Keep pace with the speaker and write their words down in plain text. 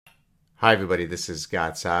Hi, everybody. This is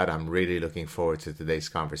Saad. I'm really looking forward to today's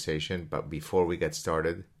conversation. But before we get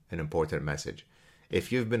started, an important message.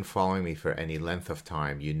 If you've been following me for any length of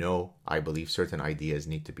time, you know I believe certain ideas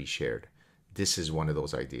need to be shared. This is one of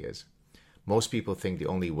those ideas. Most people think the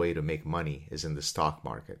only way to make money is in the stock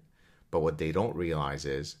market. But what they don't realize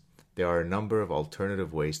is there are a number of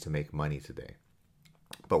alternative ways to make money today.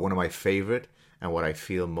 But one of my favorite and what I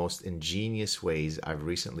feel most ingenious ways I've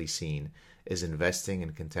recently seen is investing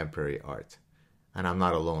in contemporary art. And I'm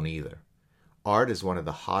not alone either. Art is one of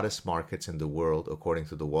the hottest markets in the world according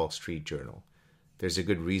to the Wall Street Journal. There's a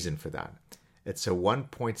good reason for that. It's a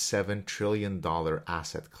 $1.7 trillion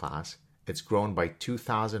asset class. It's grown by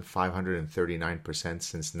 2,539%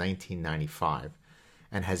 since 1995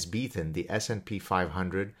 and has beaten the S&P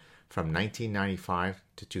 500 from 1995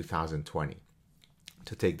 to 2020.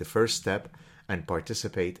 To take the first step and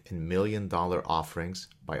participate in million-dollar offerings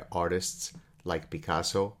by artists like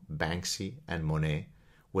Picasso, Banksy, and Monet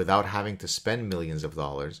without having to spend millions of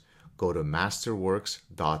dollars, go to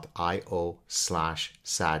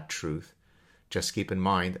masterworks.io/sadtruth. Just keep in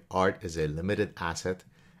mind, art is a limited asset,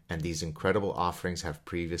 and these incredible offerings have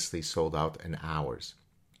previously sold out in hours.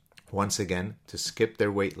 Once again, to skip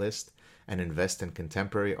their waitlist and invest in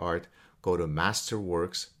contemporary art, go to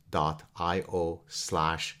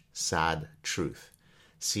masterworks.io/sadtruth.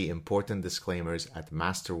 See important disclaimers at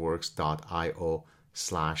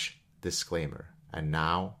masterworks.io/disclaimer. And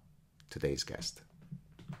now, today's guest.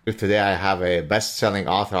 Today I have a best-selling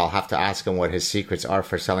author. I'll have to ask him what his secrets are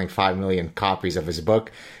for selling 5 million copies of his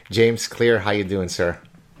book. James Clear, how you doing, sir?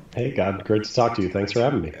 Hey, God, great to talk to you. Thanks for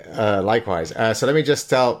having me. Likewise. So let me just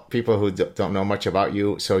tell people who don't know much about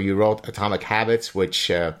you. So you wrote Atomic Habits,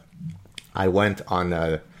 which I went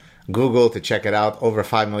on Google to check it out. Over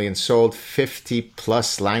 5 million sold, 50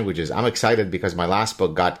 plus languages. I'm excited because my last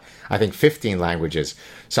book got, I think, 15 languages.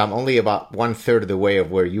 So I'm only about 1/3 of the way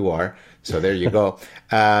of where you are. So there you go.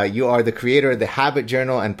 You are the creator of the Habit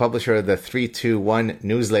Journal and publisher of the 321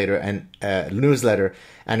 newsletter.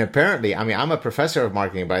 And apparently, I mean, I'm a professor of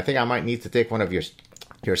marketing, but I think I might need to take one of your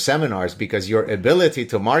seminars because your ability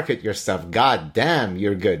to market your stuff, god damn,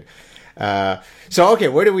 you're good. Okay,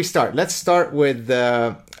 where do we start? Let's start with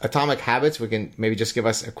Atomic Habits. We can maybe just give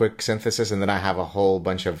us a quick synthesis, and then I have a whole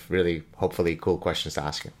bunch of really, hopefully, cool questions to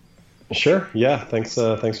ask you. Sure. Yeah. Thanks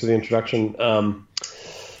for the introduction.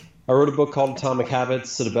 I wrote a book called Atomic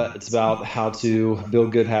Habits. It's about how to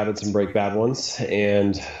build good habits and break bad ones.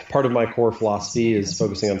 And part of my core philosophy is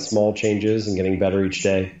focusing on small changes and getting better each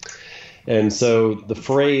day. And so the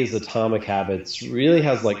phrase Atomic Habits really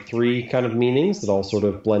has like three kind of meanings that all sort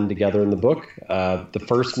of blend together in the book. The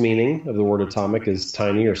first meaning of the word atomic is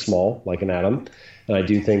tiny or small, like an atom. And I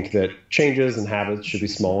do think that changes and habits should be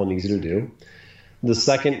small and easy to do. The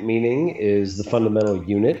second meaning is the fundamental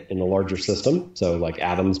unit in a larger system. So like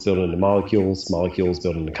atoms build into molecules, molecules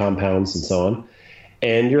build into compounds, and so on.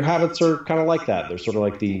 And your habits are kind of like that. They're sort of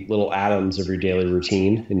like the little atoms of your daily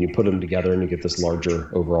routine, and you put them together and you get this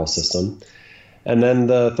larger overall system. And then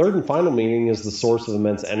the third and final meaning is the source of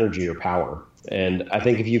immense energy or power. And I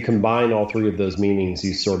think if you combine all three of those meanings,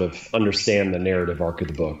 you sort of understand the narrative arc of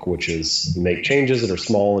the book, which is you make changes that are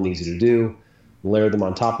small and easy to do, layer them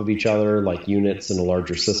on top of each other like units in a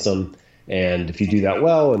larger system. And if you do that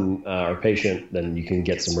well and are patient, then you can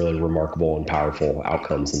get some really remarkable and powerful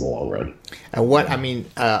outcomes in the long run. And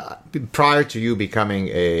prior to you becoming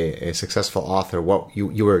a successful author,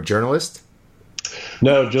 you were a journalist?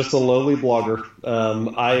 No, just a lowly blogger.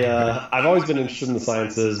 I've always been interested in the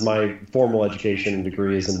sciences. My formal education and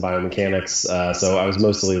degree is in biomechanics. So I was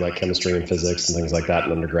mostly like chemistry and physics and things like that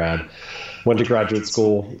in undergrad. Went to graduate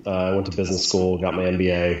school, went to business school, got my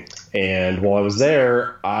MBA. And while I was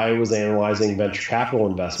there, I was analyzing venture capital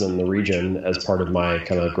investment in the region as part of my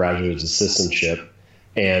kind of graduate assistantship.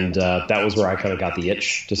 And that was where I kind of got the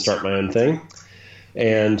itch to start my own thing.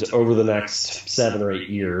 And over the next 7 or 8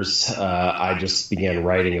 years, I just began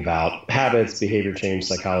writing about habits, behavior change,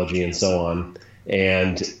 psychology, and so on.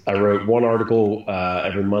 And I wrote one article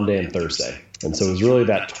every Monday and Thursday. And so it was really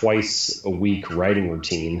that twice a week writing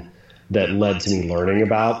routine that led to me learning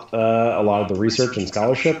about a lot of the research and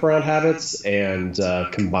scholarship around habits and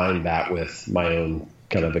combined that with my own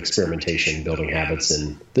kind of experimentation, building habits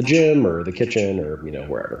in the gym or the kitchen or,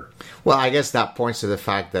 wherever. Well, I guess that points to the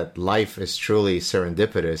fact that life is truly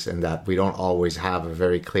serendipitous and that we don't always have a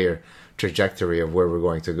very clear trajectory of where we're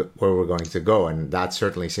going to go. And that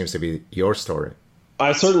certainly seems to be your story.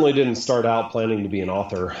 I certainly didn't start out planning to be an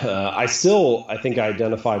author. I think I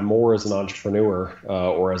identify more as an entrepreneur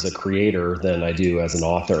or as a creator than I do as an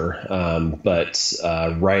author.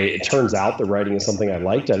 It turns out that writing is something I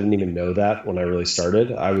liked. I didn't even know that when I really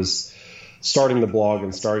started. I was starting the blog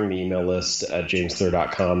and starting the email list at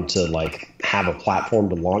jamesclear.com to like have a platform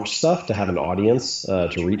to launch stuff, to have an audience,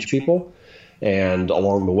 to reach people. And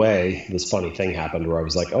along the way, this funny thing happened where I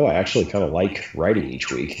was like, oh, I actually kind of like writing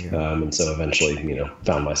each week. And so eventually,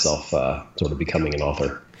 found myself sort of becoming an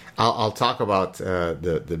author. I'll talk about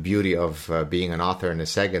the beauty of being an author in a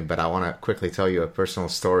second, but I want to quickly tell you a personal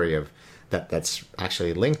story of that's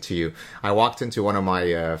actually linked to you. I walked into one of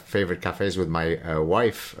my favorite cafes with my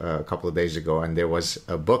wife a couple of days ago, and there was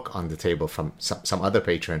a book on the table from some other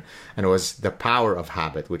patron, and it was The Power of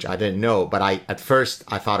Habit, which I didn't know, but at first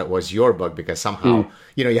I thought it was your book because somehow,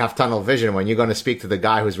 you have tunnel vision. When you're going to speak to the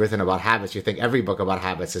guy who's written about habits, you think every book about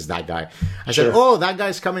habits is that guy. I said, oh, that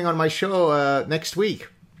guy's coming on my show next week.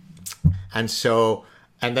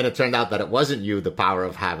 And then it turned out that it wasn't you, The Power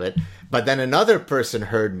of Habit. But then another person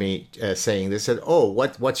heard me saying this, said, oh,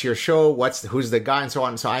 what's your show? Who's the guy? And so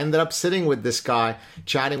on. So I ended up sitting with this guy,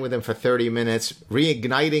 chatting with him for 30 minutes,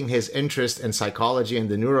 reigniting his interest in psychology and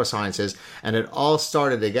the neurosciences. And it all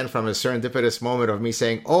started again from a serendipitous moment of me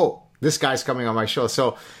saying, oh, this guy's coming on my show.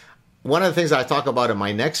 So one of the things I talk about in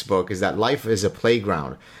my next book is that life is a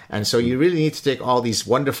playground. And so you really need to take all these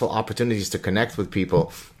wonderful opportunities to connect with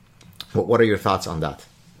people. What are your thoughts on that?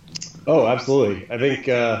 Oh, absolutely. I think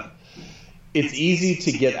it's easy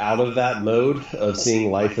to get out of that mode of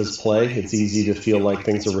seeing life as play. It's easy to feel like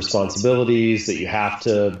things are responsibilities, that you have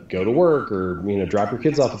to go to work or, drop your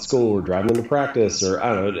kids off at school or drive them to practice or,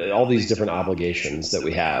 I don't know, all these different obligations that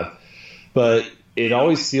we have. But it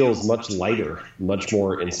always feels much lighter, much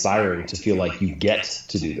more inspiring to feel like you get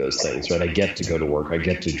to do those things, right? I get to go to work. I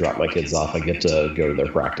get to drop my kids off. I get to go to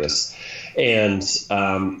their practice. And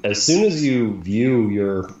as soon as you view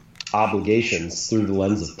your obligations through the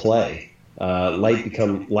lens of play, life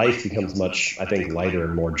becomes much, I think, lighter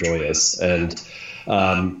and more joyous. And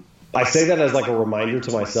I say that as like a reminder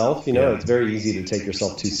to myself. It's very easy to take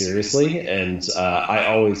yourself too seriously, and I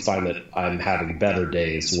always find that I'm having better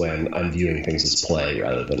days when I'm viewing things as play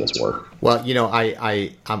rather than as work. Well,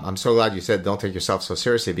 I'm so glad you said don't take yourself so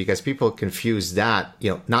seriously, because people confuse that,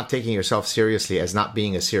 not taking yourself seriously as not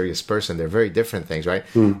being a serious person. They're very different things, right?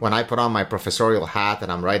 When I put on my professorial hat and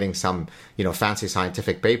I'm writing some, fancy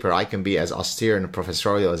scientific paper, I can be as austere and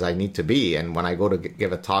professorial as I need to be. And when I go to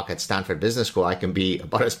give a talk at Stanford Business School, I can be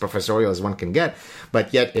about as professorial as one can get.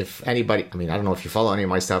 But yet, if anybody, I don't know if you follow any of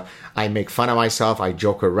my stuff, I make fun of myself, I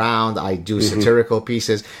joke around, I do satirical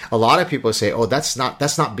pieces. A lot of people say, oh, that's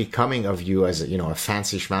not becoming of you as a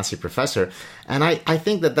fancy schmancy professor. And I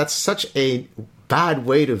think that that's such a bad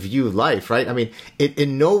way to view life, right? It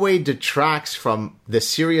in no way detracts from the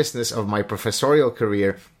seriousness of my professorial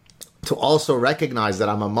career to also recognize that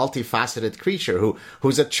I'm a multifaceted creature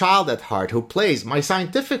who's a child at heart, who plays. My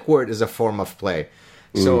scientific word is a form of play.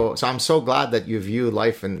 So I'm so glad that you view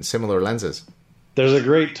life in similar lenses. There's a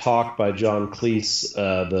great talk by John Cleese,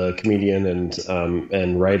 the comedian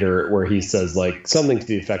and writer, where he says like something to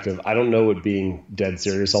the effect of, I don't know what being dead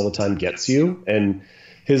serious all the time gets you. And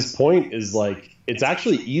his point is like, it's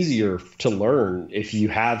actually easier to learn if you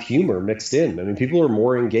have humor mixed in. People are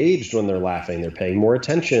more engaged when they're laughing. They're paying more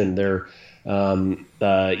attention. Their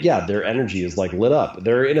energy is like lit up.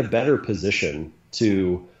 They're in a better position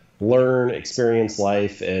to learn, experience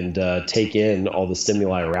life, and take in all the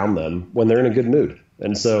stimuli around them when they're in a good mood.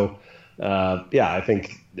 And so, I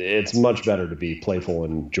think it's much better to be playful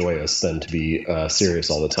and joyous than to be serious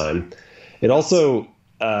all the time. It also,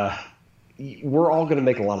 we're all going to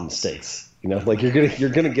make a lot of mistakes. Like you're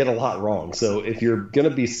gonna get a lot wrong. So if you're gonna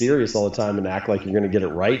be serious all the time and act like you're gonna get it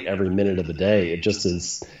right every minute of the day,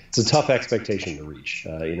 it's a tough expectation to reach.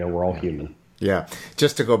 We're all human. Yeah.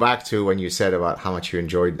 Just to go back to when you said about how much you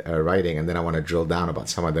enjoyed writing, and then I want to drill down about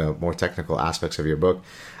some of the more technical aspects of your book.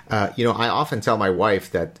 I often tell my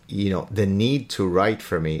wife that, the need to write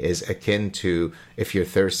for me is akin to if you're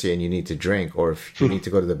thirsty and you need to drink, or if you need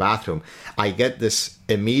to go to the bathroom. I get this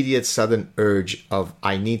immediate sudden urge of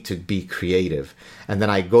I need to be creative. And then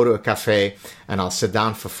I go to a cafe and I'll sit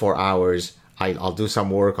down for 4 hours. I'll do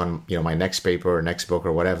some work on, my next paper or next book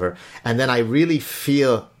or whatever. And then I really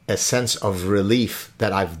feel a sense of relief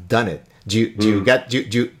that I've done it. Do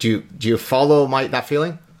you follow that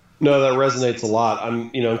feeling? No, that resonates a lot.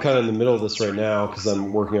 I'm kind of in the middle of this right now because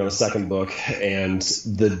I'm working on a second book, and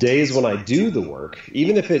the days when I do the work,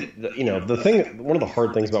 even if one of the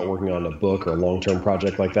hard things about working on a book or a long-term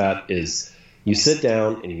project like that is you sit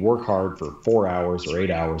down and you work hard for 4 hours or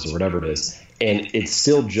 8 hours or whatever it is, and it's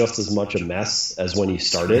still just as much a mess as when you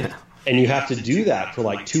started. Yeah. And you have to do that for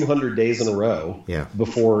like 200 days in a row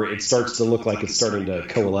before it starts to look like it's starting to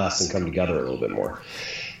coalesce and come together a little bit more.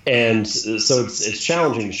 And so it's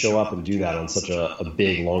challenging to show up and do that on such a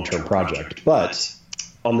big long-term project. But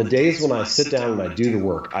on the days when I sit down and I do the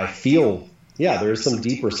work, I feel, there is some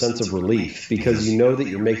deeper sense of relief, because you know that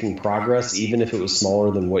you're making progress, even if it was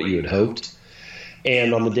smaller than what you had hoped.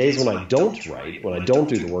 And on the days when I don't write, when I don't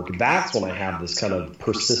do the work, that's when I have this kind of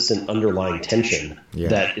persistent underlying tension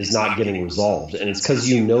that is not getting resolved. And it's because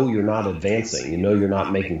you know you're not advancing, you know you're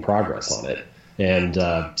not making progress on it. And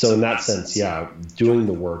so in that sense, doing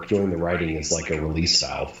the work, doing the writing is like a release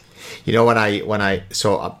valve. You know,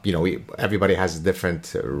 everybody has a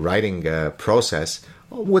different writing process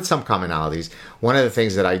with some commonalities. One of the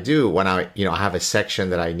things that I do when I have a section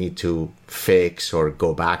that I need to fix or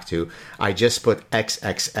go back to, I just put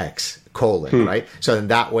XXX : right? So then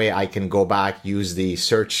that way I can go back, use the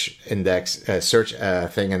search index,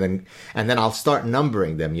 thing, and then I'll start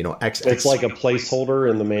numbering them. XX. It's like a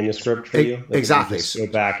placeholder in the manuscript for you. Exactly. You just go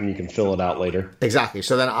back and you can fill it out later. Exactly.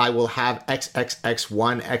 So then I will have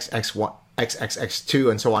XXX1, XXX1. XXX2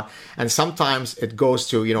 and so on, and sometimes it goes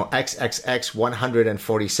to XXX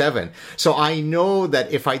 147. So I know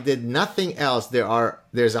that if I did nothing else,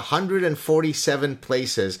 there's 147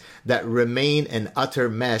 places that remain an utter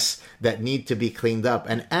mess that need to be cleaned up.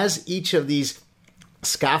 And as each of these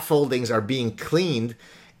scaffoldings are being cleaned,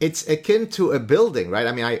 it's akin to a building, right?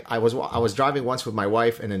 I mean, I was driving once with my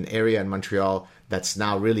wife in an area in Montreal that's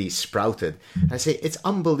now really sprouted. And I say, it's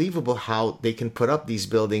unbelievable how they can put up these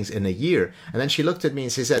buildings in a year. And then she looked at me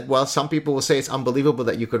and she said, well, some people will say it's unbelievable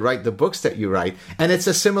that you could write the books that you write. And it's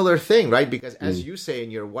a similar thing, right? Because as you say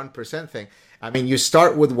in your 1% thing, I mean, you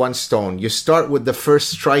start with one stone, you start with the first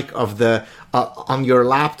strike of the on your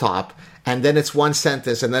laptop, and then it's one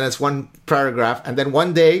sentence, and then it's one paragraph, and then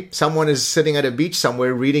one day someone is sitting at a beach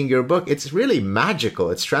somewhere reading your book. It's really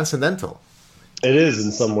magical. It's transcendental. It is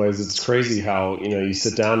in some ways. It's crazy how, you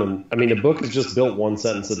sit down and, I mean, a book is just built one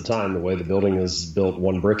sentence at a time, the way the building is built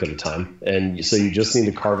one brick at a time. And so you just need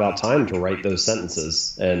to carve out time to write those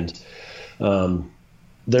sentences. And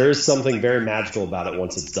there is something very magical about it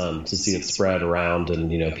once it's done, to see it spread around and,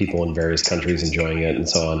 people in various countries enjoying it and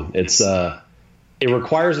so on. It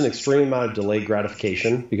requires an extreme amount of delayed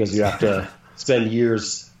gratification, because you have to spend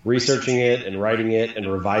years researching it and writing it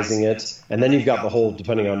and revising it. And then you've got the whole,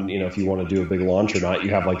 depending on, if you want to do a big launch or not, you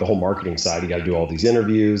have like the whole marketing side. You got to do all these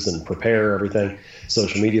interviews and prepare everything,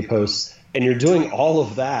 social media posts. And you're doing all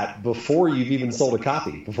of that before you've even sold a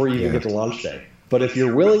copy, before you even get to launch day. But if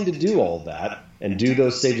you're willing to do all that and do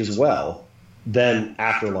those stages well, then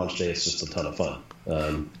after launch day, it's just a ton of fun.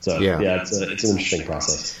 It's an interesting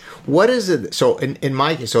process. What is it? So in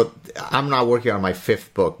my case, so I'm now working on my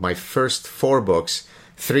 5th book. My first 4 books,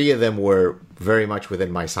 3 of them were very much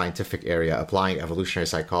within my scientific area, applying evolutionary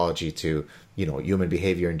psychology to, human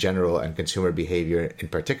behavior in general and consumer behavior in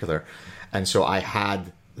particular. And so I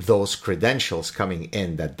had those credentials coming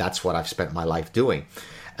in that's what I've spent my life doing.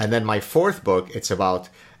 And then my 4th book, it's about,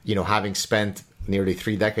 having spent nearly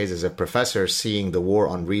 3 decades as a professor, seeing the war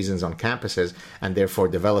on reasons on campuses, and therefore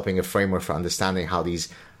developing a framework for understanding how these,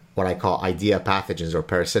 what I call idea pathogens or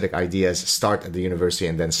parasitic ideas, start at the university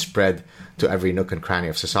and then spread to every nook and cranny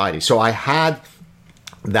of society. So I had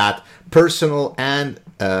that personal and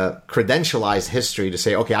credentialized history to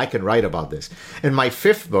say, okay, I can write about this. In my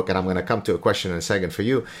 5th book, and I'm going to come to a question in a second for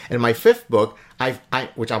you, in my 5th book,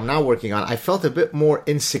 which I'm now working on, I felt a bit more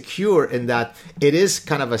insecure in that it is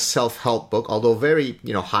kind of a self-help book, although very,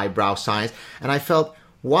 highbrow science. And I felt,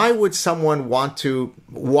 why would someone want to,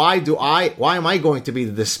 why am I going to be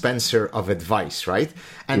the dispenser of advice, right?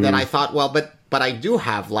 And then I thought, well, but I do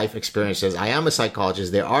have life experiences. I am a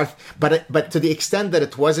psychologist. But to the extent that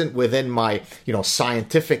it wasn't within my,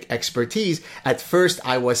 scientific expertise, at first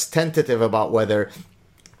I was tentative about whether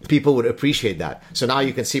people would appreciate that. So now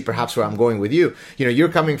you can see perhaps where I'm going with you. You're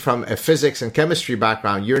coming from a physics and chemistry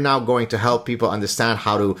background. You're now going to help people understand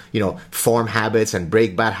how to, form habits and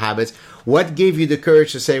break bad habits. What gave you the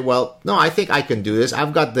courage to say, well, no, I think I can do this.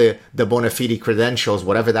 I've got the bona fide credentials,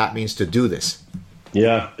 whatever that means, to do this.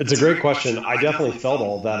 Yeah, it's a great question. I definitely felt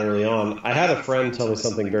all of that early on. I had a friend tell me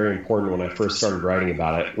something very important when I first started writing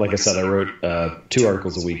about it. Like I said, I wrote 2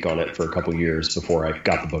 articles a week on it for a couple of years before I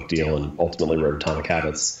got the book deal and ultimately wrote Atomic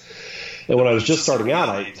Habits. And when I was just starting out,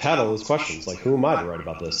 I had all those questions, like, who am I to write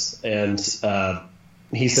about this? And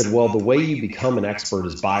he said, well, the way you become an expert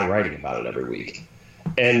is by writing about it every week.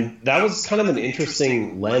 And that was kind of an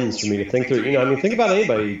interesting lens for me to think through. Think about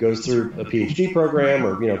anybody who goes through a PhD program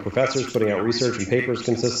or, professors putting out research and papers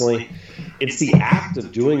consistently. It's the act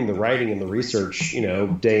of doing the writing and the research,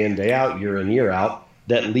 day in, day out, year in, year out,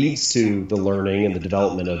 that leads to the learning and the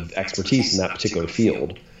development of expertise in that particular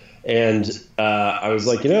field. And I was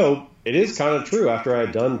like, it is kind of true. After I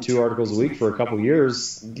had done 2 articles a week for a couple of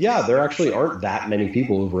years, yeah, there actually aren't that many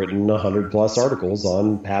people who've written 100 plus articles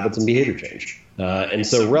on habits and behavior change. And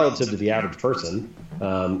so relative to the average person,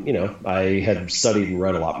 I had studied and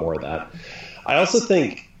read a lot more of that. I also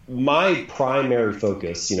think my primary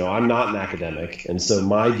focus, I'm not an academic, and so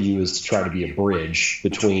my view is to try to be a bridge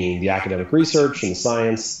between the academic research and the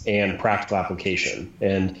science and practical application.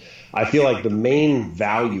 And I feel like the main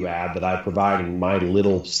value add that I provide in my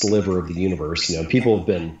little sliver of the universe, people have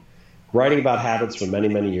been writing about habits for many,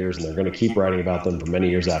 many years, and they're going to keep writing about them for many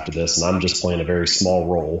years after this, and I'm just playing a very small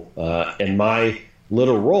role. And my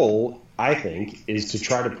little role, I think, is to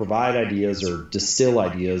try to provide ideas or distill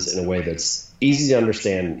ideas in a way that's easy to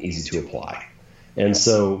understand and easy to apply. And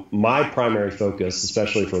so my primary focus,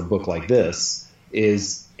 especially for a book like this,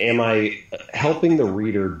 is am I helping the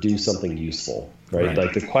reader do something useful, right?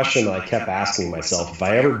 Like the question that I kept asking myself, if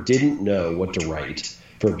I ever didn't know what to write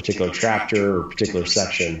for a particular chapter or a particular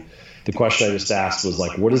section, the question I just asked was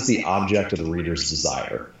like, what is the object of the reader's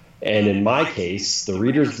desire? And in my case, the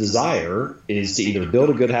reader's desire is to either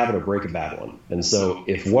build a good habit or break a bad one. And so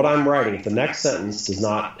if what I'm writing, if the next sentence does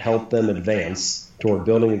not help them advance toward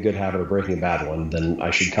building a good habit or breaking a bad one, then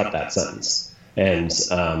I should cut that sentence. And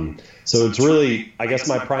so it's really, I guess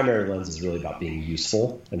my primary lens is really about being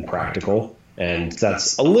useful and practical. And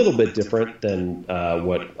that's a little bit different than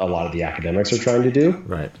what a lot of the academics are trying to do.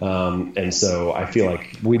 Right. And so I feel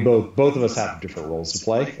like we both of us have different roles to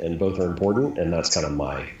play, and both are important. And that's kind of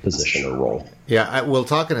my position or role. Yeah, we'll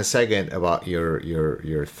talk in a second about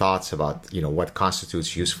your thoughts about what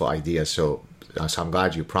constitutes useful ideas. So I'm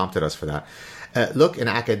glad you prompted us for that. Look, in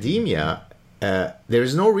academia,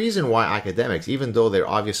 there's no reason why academics, even though they're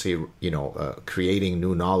obviously creating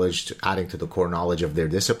new knowledge, adding to the core knowledge of their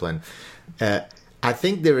discipline. I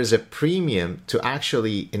think there is a premium to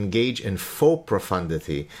actually engage in faux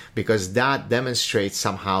profundity, because that demonstrates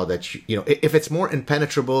somehow that, if it's more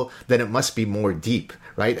impenetrable, then it must be more deep,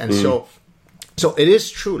 right? And so it is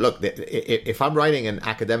true. Look, if I'm writing an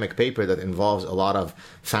academic paper that involves a lot of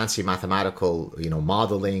fancy mathematical,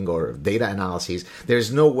 modeling or data analyses,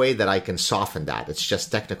 there's no way that I can soften that. It's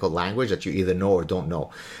just technical language that you either know or don't know.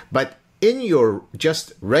 But in your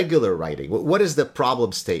just regular writing, what is the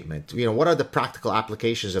problem statement? What are the practical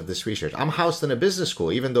applications of this research? I'm housed in a business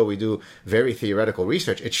school. Even though we do very theoretical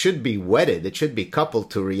research, it should be wedded. It should be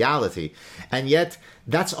coupled to reality. And yet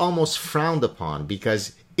that's almost frowned upon,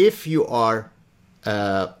 because if you are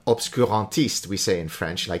obscurantiste, we say in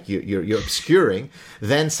French, like you're obscuring,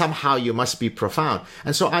 then somehow you must be profound.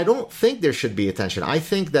 And so I don't think there should be attention. I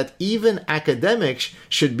think that even academics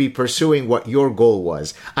should be pursuing what your goal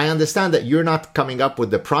was. I understand that you're not coming up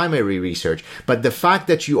with the primary research, but the fact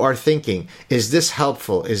that you are thinking, is this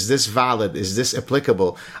helpful? Is this valid? Is this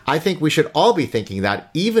applicable? I think we should all be thinking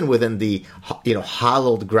that, even within the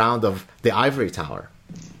hallowed ground of the ivory tower.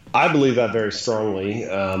 I believe that very strongly,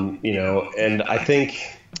 and I think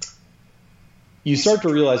you start to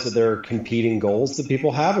realize that there are competing goals that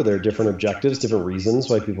people have, or there are different objectives, different reasons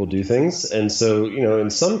why people do things. And so, in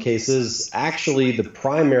some cases, actually the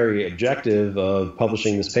primary objective of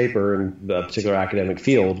publishing this paper in a particular academic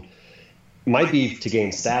field might be to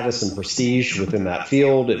gain status and prestige within that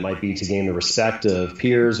field. It might be to gain the respect of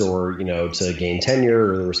peers, or, to gain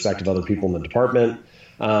tenure or the respect of other people in the department.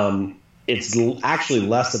 It's actually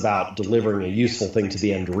less about delivering a useful thing to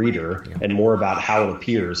the end reader, and more about how it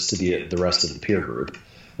appears to the rest of the peer group.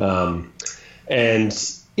 I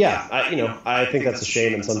think that's a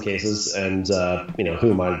shame in some cases. And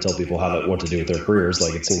who am I to tell people what to do with their careers?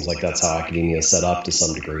 Like, it seems like that's how academia is set up to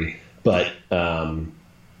some degree. But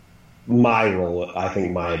my role, I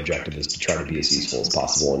think my objective is to try to be as useful as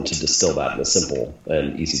possible and to distill that in a simple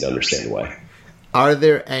and easy to understand way. Are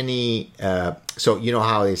there any, so you know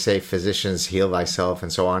how they say physicians heal thyself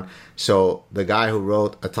and so on. So the guy who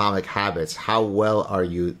wrote Atomic Habits, how well are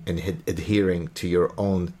you in adhering to your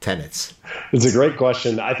own tenets? It's a great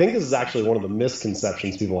question. I think this is actually one of the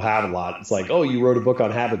misconceptions people have a lot. It's like, oh, you wrote a book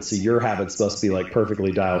on habits, so your habits must be like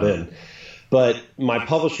perfectly dialed in. But my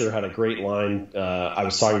publisher had a great line. I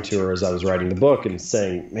was talking to her as I was writing the book and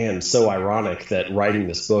saying, man, it's so ironic that writing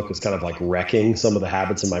this book is kind of like wrecking some of the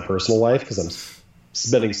habits in my personal life, because I'm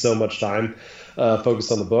spending so much time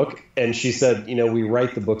focused on the book. And she said, we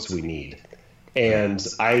write the books we need. And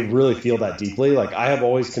I really feel that deeply. Like, I have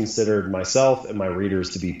always considered myself and my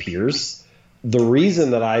readers to be peers. The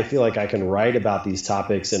reason that I feel like I can write about these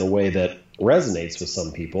topics in a way that resonates with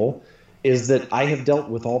some people is that I have dealt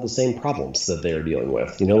with all the same problems that they're dealing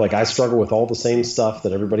with. Like, I struggle with all the same stuff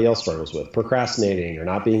that everybody else struggles with: procrastinating, or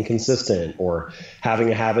not being consistent, or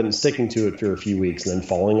having a habit and sticking to it for a few weeks and then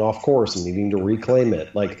falling off course and needing to reclaim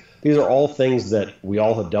it. Like, these are all things that we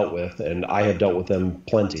all have dealt with, and I have dealt with them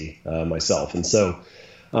plenty myself. And so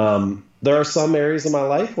there are some areas of my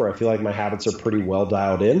life where I feel like my habits are pretty well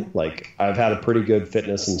dialed in. Like I've had a pretty good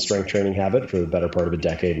fitness and strength training habit for the better part of a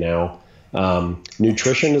decade now.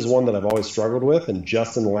 Nutrition is one that I've always struggled with, and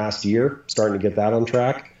just in the last year, starting to get that on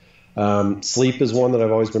track. Sleep is one that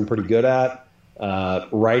I've always been pretty good at.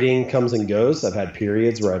 Writing comes and goes. I've had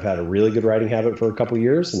periods where I've had a really good writing habit for a couple of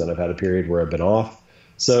years, and then I've had a period where I've been off.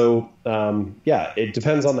 So, it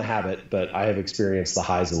depends on the habit, but I have experienced the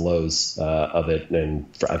highs and lows of it, and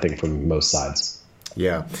I think from most sides.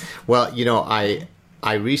 Yeah. Well,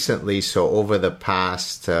 I recently, so over the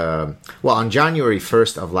past, on January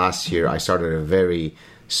 1st of last year, I started a very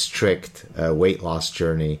strict weight loss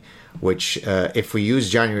journey, which if we use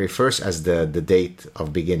January 1st as the date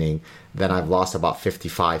of beginning, then I've lost about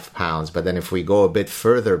 55 pounds. But then if we go a bit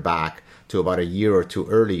further back to about a year or two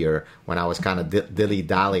earlier, when I was kind of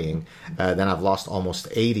dilly-dallying, then I've lost almost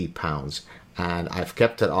 80 pounds. And I've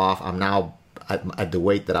kept it off. I'm now at the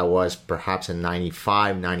weight that I was perhaps in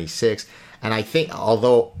 95, 96. And I think,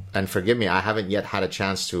 although, and forgive me, I haven't yet had a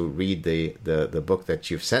chance to read the book that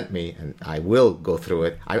you've sent me, and I will go through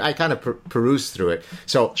it. I kind of peruse through it.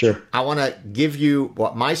 So sure. I want to give you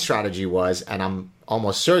what my strategy was, and I'm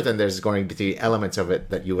almost certain there's going to be elements of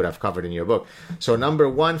it that you would have covered in your book. So number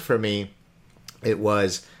one for me, it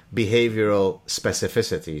was behavioral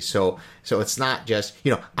specificity. So it's not just,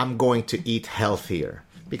 I'm going to eat healthier,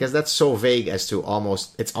 because that's so vague as to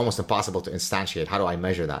it's almost impossible to instantiate. How do I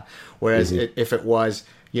measure that? Whereas if it was,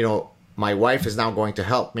 my wife is now going to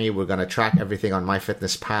help me. We're going to track everything on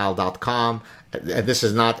myfitnesspal.com. This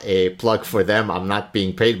is not a plug for them. I'm not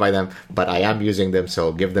being paid by them, but I am using them,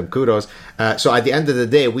 so give them kudos. So at the end of the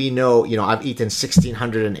day, we know, I've eaten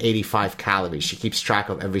 1,685 calories. She keeps track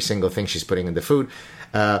of every single thing she's putting in the food.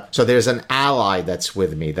 So there's an ally that's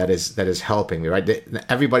with me that is helping me, right?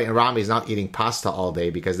 Everybody around me is not eating pasta all day,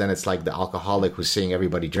 because then it's like the alcoholic who's seeing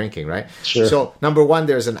everybody drinking, right? Sure. So number one,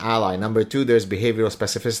 there's an ally. Number two, there's behavioral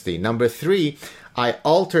specificity. Number three, I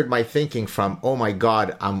altered my thinking from, oh my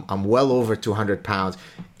God, I'm well over 200 pounds.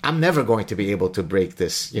 I'm never going to be able to break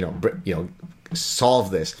this,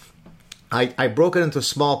 solve this. I broke it into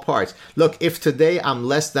small parts. Look, if today I'm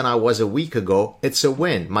less than I was a week ago, it's a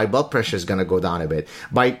win. My blood pressure is going to go down a bit.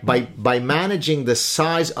 By managing the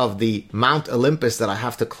size of the Mount Olympus that I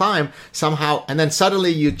have to climb somehow, and then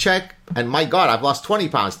suddenly you check, and my God, I've lost 20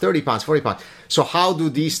 pounds, 30 pounds, 40 pounds. So how do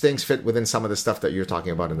these things fit within some of the stuff that you're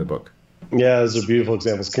talking about in the book? Yeah, those are beautiful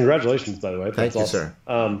examples. Congratulations, by the way. Thank you, sir.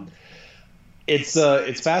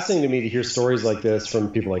 It's fascinating to me to hear stories like this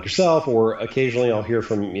from people like yourself, or occasionally I'll hear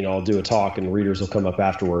from, I'll do a talk and readers will come up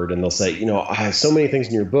afterward and they'll say, I have so many things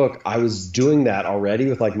in your book. I was doing that already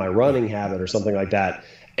with like my running habit or something like that.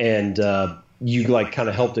 And you like kind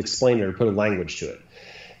of helped explain it or put a language to it.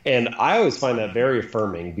 And I always find that very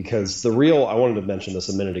affirming, because I wanted to mention this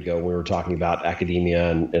a minute ago when we were talking about academia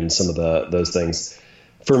and some of those things.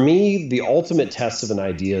 For me, the ultimate test of an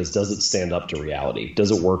idea is, does it stand up to reality?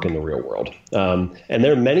 Does it work in the real world? And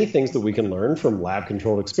there are many things that we can learn from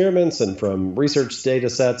lab-controlled experiments and from research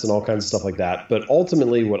data sets and all kinds of stuff like that. But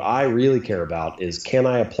ultimately, what I really care about is, can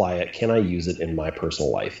I apply it? Can I use it in my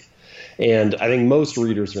personal life? And I think most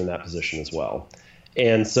readers are in that position as well.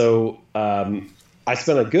 And so I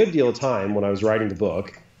spent a good deal of time when I was writing the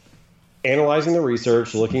book analyzing the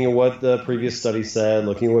research, looking at what the previous study said,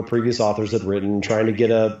 looking at what previous authors had written, trying to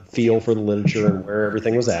get a feel for the literature and where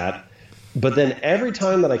everything was at. But then every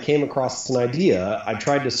time that I came across an idea, I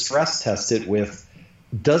tried to stress test it with,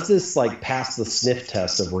 does this like pass the sniff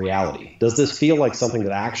test of reality? Does this feel like something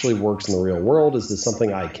that actually works in the real world? Is this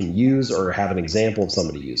something I can use or have an example of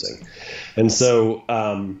somebody using? And so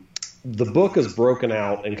the book is broken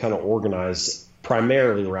out and kind of organized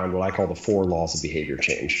primarily around what I call the 4 laws of behavior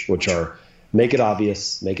change, which are make it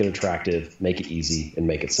obvious, make it attractive, make it easy, and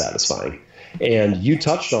make it satisfying. And you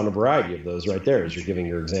touched on a variety of those right there as you're giving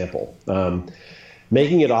your example.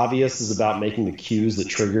 Making it obvious is about making the cues that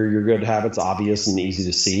trigger your good habits obvious and easy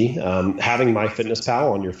to see. Having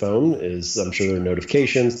MyFitnessPal on your phone is, I'm sure there are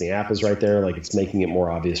notifications, the app is right there, like it's making it more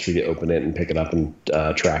obvious for you to open it and pick it up and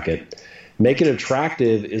track it. Make it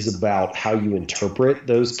attractive is about how you interpret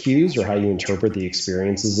those cues or how you interpret the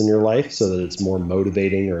experiences in your life so that it's more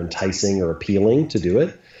motivating or enticing or appealing to do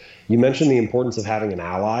it. You mentioned the importance of having an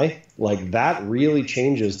ally. Like that really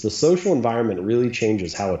changes, the social environment really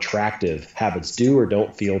changes how attractive habits do or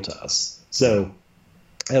don't feel to us. So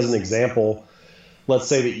as an example, let's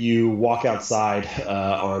say that you walk outside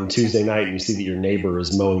on Tuesday night and you see that your neighbor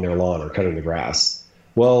is mowing their lawn or cutting the grass.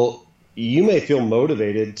 Well, you may feel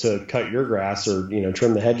motivated to cut your grass or,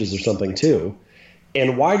 trim the hedges or something too.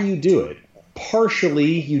 And why do you do it?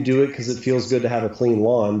 Partially, you do it because it feels good to have a clean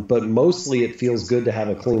lawn, but mostly it feels good to have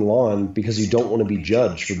a clean lawn because you don't want to be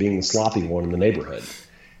judged for being the sloppy one in the neighborhood.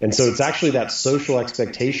 And so it's actually that social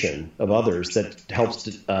expectation of others that helps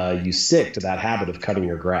you stick to that habit of cutting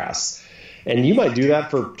your grass. And you might do that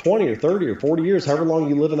for 20 or 30 or 40 years, however long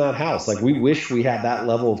you live in that house. Like, we wish we had that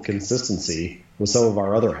level of consistency with some of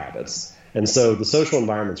our other habits. And so the social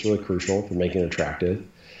environment is really crucial for making it attractive.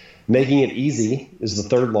 Making it easy is the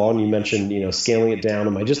third law, and you mentioned, scaling it down.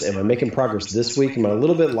 Am I making progress this week? Am I a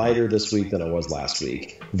little bit lighter this week than I was last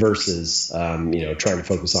week? Versus, trying to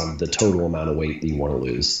focus on the total amount of weight that you want to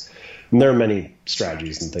lose. And there are many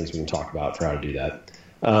strategies and things we can talk about for how to do that.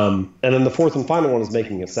 And then the fourth and final one is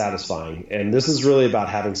making it satisfying, and this is really about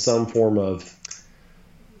having some form of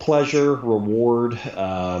pleasure, reward,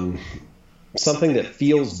 something that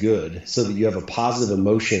feels good so that you have a positive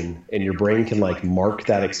emotion and your brain can mark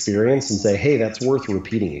that experience and say, hey, that's worth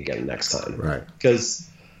repeating again next time. Right. Because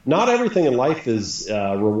not everything in life is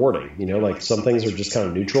rewarding. Some things are just kind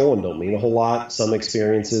of neutral and don't mean a whole lot. Some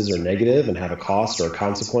experiences are negative and have a cost or a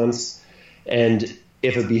consequence. And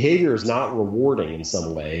if a behavior is not rewarding in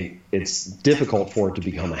some way, it's difficult for it to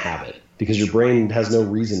become a habit because your brain has no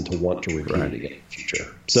reason to want to repeat it again in the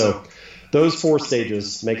future. So those 4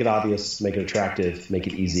 stages: make it obvious, make it attractive, make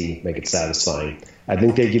it easy, make it satisfying. I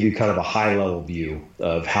think they give you kind of a high-level view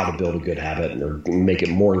of how to build a good habit or make it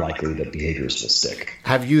more likely that behaviors will stick.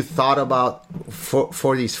 Have you thought about,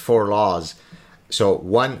 for these 4 laws, so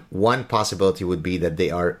one possibility would be that they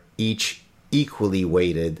are each equally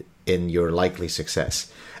weighted in your likely success.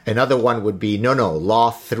 Another one would be, no,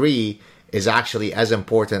 law 3 is actually as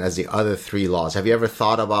important as the other 3 laws. Have you ever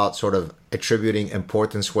thought about sort of attributing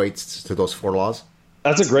importance weights to those 4 laws?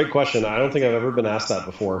 That's a great question. I don't think I've ever been asked that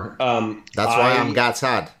before. That's why I'm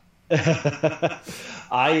Saad.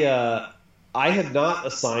 I have not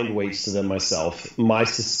assigned weights to them myself. My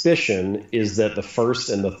suspicion is that the first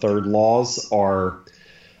and the third laws are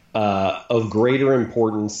of greater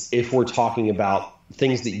importance if we're talking about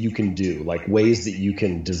things that you can do, like ways that you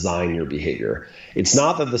can design your behavior. It's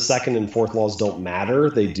not that the second and fourth laws don't matter.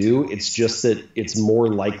 They do. It's just that it's more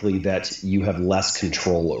likely that you have less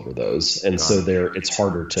control over those. And so it's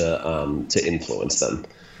harder to influence them.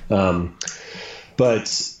 But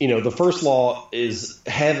the first law is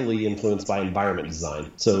heavily influenced by environment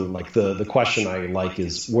design. So the question I like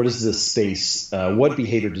is, what is this space, what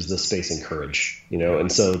behavior does this space encourage? And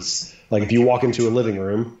so it's like, if you walk into a living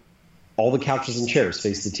room, all the couches and chairs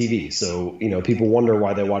face the TV. So, people wonder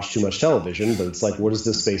why they watch too much television, but it's like, what does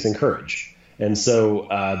this space encourage? And so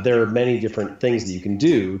there are many different things that you can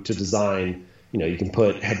do to design. You can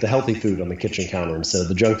have the healthy food on the kitchen counter instead of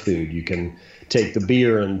the junk food. You can take the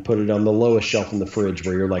beer and put it on the lowest shelf in the fridge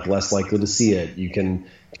where you're less likely to see it. You can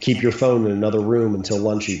keep your phone in another room until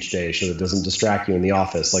lunch each day so it doesn't distract you in the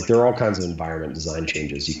office. There are all kinds of environment design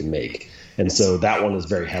changes you can make. And so that one is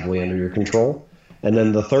very heavily under your control. And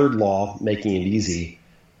then the third law, making it easy,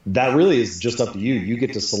 that really is just up to you. You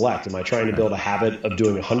get to select. Am I trying to build a habit of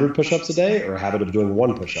doing 100 push-ups a day or a habit of doing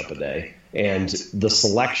 1 push-up a day? And the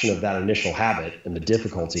selection of that initial habit and the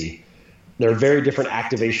difficulty, there are very different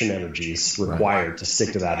activation energies required to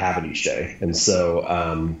stick to that habit each day. And so,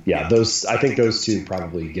 I think those 2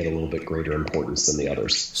 probably get a little bit greater importance than the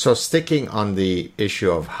others. So sticking on the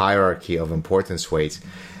issue of hierarchy of importance weights,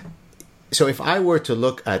 so if I were to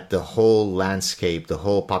look at the whole landscape, the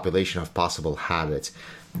whole population of possible habits,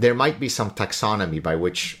 there might be some taxonomy by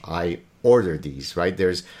which I order these, right?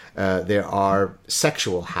 There are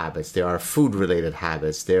sexual habits, there are food-related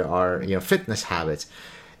habits, there are fitness habits.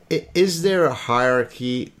 Is there a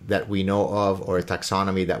hierarchy that we know of, or a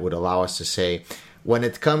taxonomy that would allow us to say, when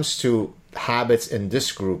it comes to habits in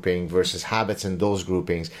this grouping versus habits in those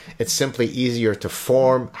groupings, it's simply easier to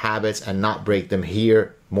form habits and not break them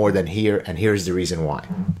here more than here, and here's the reason why?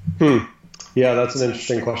 Yeah, that's an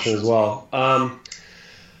interesting question as well.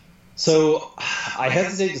 So I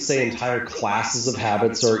hesitate to say entire classes of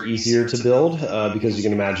habits are easier to build because you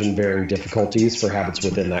can imagine varying difficulties for habits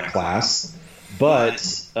within that class. But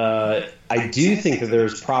I do think that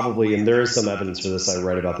there's probably, and there is some evidence for this, I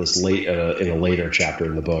read about this in a later chapter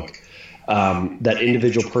in the book, that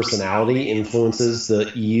individual personality influences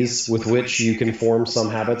the ease with which you can form some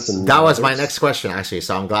habits. And that was my next question, actually.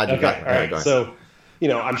 So I'm glad you got it. All right. So,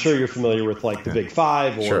 I'm sure you're familiar with the Big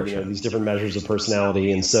Five or these different measures of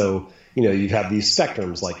personality. And so, you have these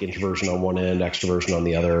spectrums like introversion on one end, extroversion on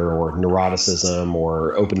the other, or neuroticism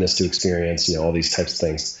or openness to experience, all these types of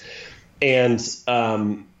things. And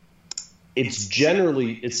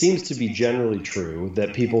it seems to be generally true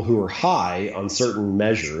that people who are high on certain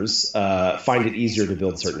measures find it easier to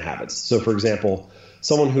build certain habits. So, for example,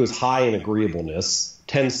 someone who is high in agreeableness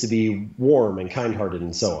tends to be warm and kind-hearted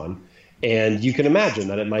and so on. And you can imagine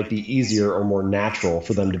that it might be easier or more natural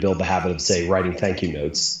for them to build the habit of, say, writing thank you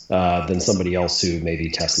notes than somebody else who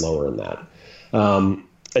maybe tests lower in that.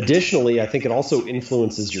 Additionally, I think it also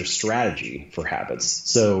influences your strategy for habits.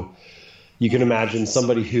 So you can imagine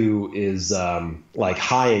somebody who is like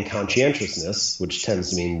high in conscientiousness, which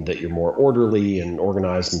tends to mean that you're more orderly and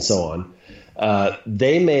organized and so on.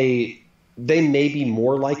 They may be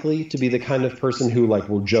more likely to be the kind of person who like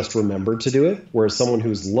will just remember to do it, whereas someone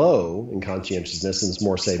who's low in conscientiousness and is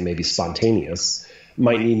more, say, maybe spontaneous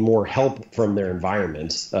might need more help from their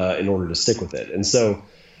environment in order to stick with it. And so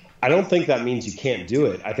I don't think that means you can't do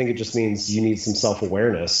it. I think it just means you need some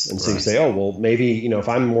self-awareness. And so you say, oh, well, maybe, if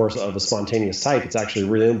I'm more of a spontaneous type, it's actually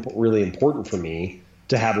really, really important for me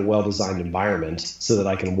to have a well-designed environment so that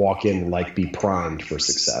I can walk in and like be primed for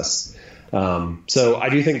success. So I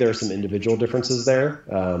do think there are some individual differences there.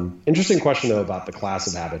 Interesting question, though, about the class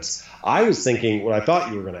of habits. I was thinking what I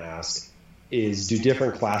thought you were going to ask is, do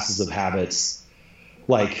different classes of habits,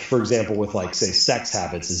 like, for example, with like, say, sex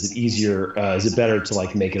habits, is it better to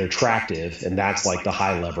like make it attractive? And that's like the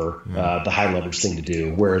high leverage thing to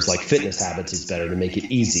do. Whereas like fitness habits, it's better to make it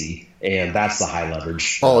easy. And that's the high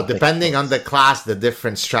leverage. Depending on the class, the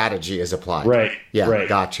different strategy is applied. Right. Yeah. Right.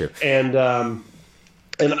 Got you. And I'm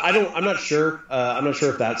not sure. I'm not sure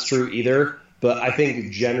if that's true either. But I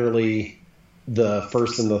think generally the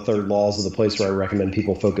first and the third laws are the place where I recommend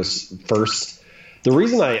people focus first. The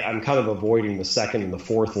reason I'm kind of avoiding the second and the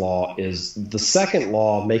fourth law is the second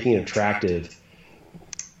law, making it attractive.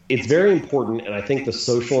 It's very important, and I think the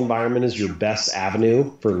social environment is your best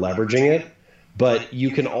avenue for leveraging it. But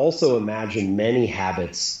you can also imagine many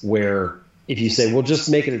habits where if you say, well,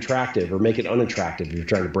 just make it attractive or make it unattractive if you're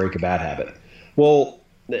trying to break a bad habit. Well,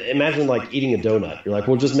 imagine like eating a donut. You're like,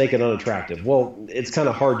 well, just make it unattractive. Well, it's kind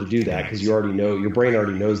of hard to do that because you already know, your brain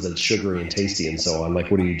already knows that it's sugary and tasty and so on.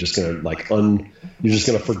 Like, what are you just going to you're just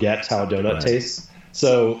going to forget how a donut tastes?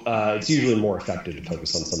 So it's usually more effective to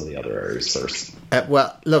focus on some of the other areas first.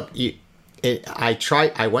 Well, look,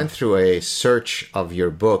 I went through a search of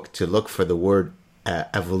your book to look for the word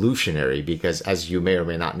evolutionary, because as you may or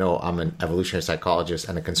may not know, I'm an evolutionary psychologist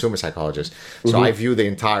and a consumer psychologist. So I view the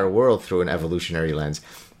entire world through an evolutionary lens.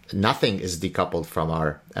 Nothing is decoupled from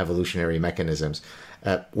our evolutionary mechanisms,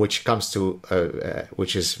 which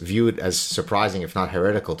is viewed as surprising, if not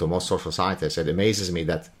heretical, to most social scientists. It amazes me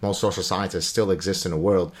that most social scientists still exist in a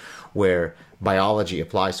world where biology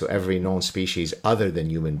applies to every known species other than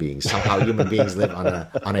human beings. Somehow human beings live on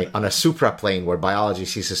a supraplane where biology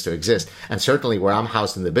ceases to exist. And certainly where I'm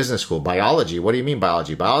housed in the business school, biology, what do you mean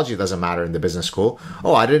biology? Biology doesn't matter in the business school.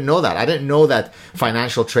 Oh, I didn't know that. I didn't know that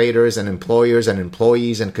financial traders and employers and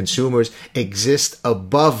employees and consumers exist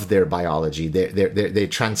above their biology. They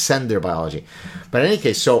transcend their biology. But in any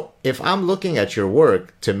case, so if I'm looking at your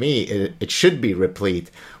work, to me, it should be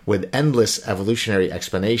replete with endless evolutionary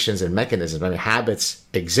explanations and mechanisms. I mean, habits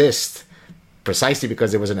exist precisely because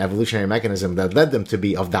there was an evolutionary mechanism that led them to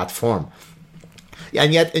be of that form.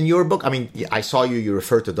 And yet, in your book, I mean, I saw you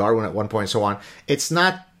referred to Darwin at one point and so on. It's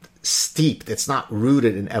not steeped, it's not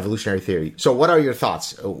rooted in evolutionary theory. So what are your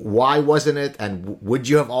thoughts? Why wasn't it? And would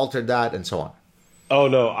you have altered that? And so on. Oh,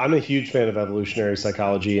 no, I'm a huge fan of evolutionary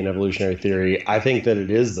psychology and evolutionary theory. I think that it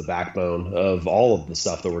is the backbone of all of the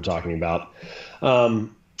stuff that we're talking about.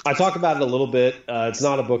 I talk about it a little bit. It's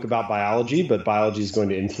not a book about biology, but biology is going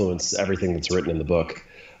to influence everything that's written in the book.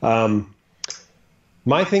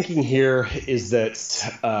 My thinking here is that,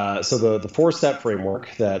 so the four-step framework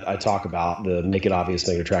that I talk about, the make it obvious,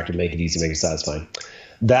 make it attractive, make it easy, make it satisfying,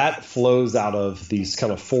 that flows out of these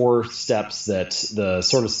kind of 4 steps that the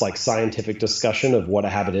sort of like scientific discussion of what a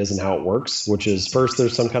habit is and how it works, which is first,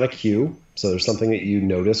 there's some kind of cue. So there's something that you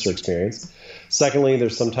notice or experience. Secondly,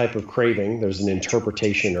 there's some type of craving. There's an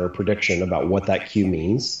interpretation or a prediction about what that cue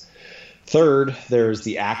means. Third, there's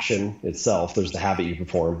the action itself. There's the habit you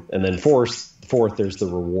perform. And then fourth, there's the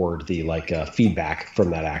reward, the feedback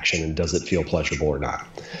from that action. And does it feel pleasurable or not?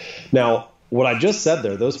 Now, what I just said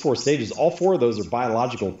there, those 4 stages, all 4 of those are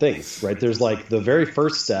biological things, right? There's like the very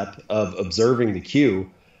first step of observing the cue.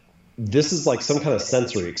 This is like some kind of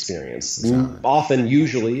sensory experience. Often,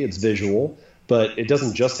 usually, it's visual, but it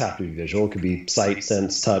doesn't just have to be visual. It could be sight,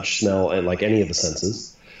 sense, touch, smell, and like any of the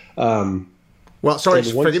senses. Well, sorry,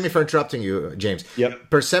 forgive me for interrupting you, James. Yep.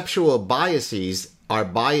 Perceptual biases our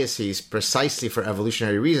biases precisely for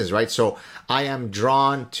evolutionary reasons, right? So I am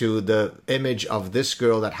drawn to the image of this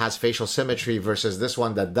girl that has facial symmetry versus this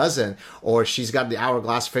one that doesn't, or she's got the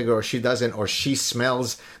hourglass figure or she doesn't, or she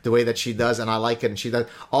smells the way that she does and I like it and she does.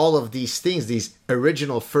 All of these things, these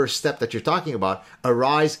original first step that you're talking about,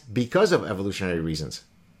 arise because of evolutionary reasons.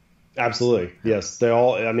 Absolutely. Yes.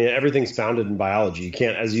 Everything's founded in biology. You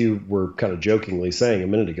can't, as you were kind of jokingly saying a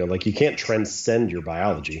minute ago, like you can't transcend your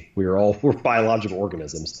biology. We're biological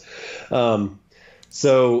organisms.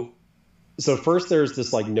 So first there's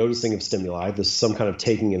this like noticing of stimuli, this some kind of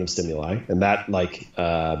taking in of stimuli. And that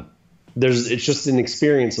it's just an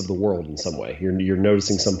experience of the world in some way. You're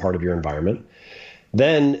noticing some part of your environment.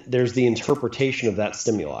 Then there's the interpretation of that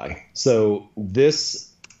stimuli. So this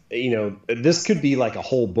could be like a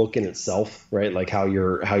whole book in itself, right? Like how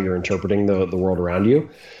you're interpreting the world around you.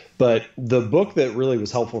 But the book that really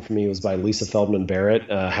was helpful for me was by Lisa Feldman Barrett,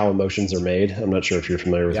 How Emotions Are Made. I'm not sure if you're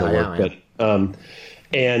familiar with her work, but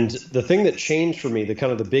and the thing that changed for me,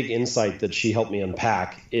 the big insight that she helped me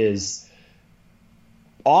unpack is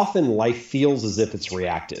often life feels as if it's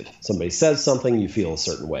reactive. Somebody says something, you feel a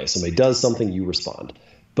certain way. Somebody does something, you respond.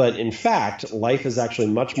 But in fact, life is actually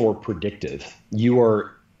much more predictive. You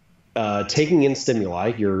are taking in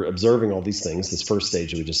stimuli, you're observing all these things, this first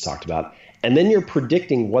stage that we just talked about, and then you're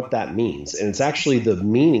predicting what that means. And it's actually the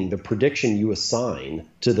meaning, the prediction you assign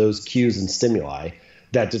to those cues and stimuli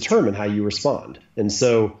that determine how you respond. And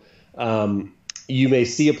so you may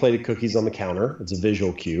see a plate of cookies on the counter. It's a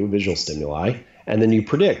visual cue, visual stimuli. And then you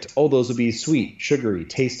predict, those will be sweet, sugary,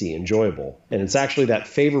 tasty, enjoyable. And it's actually that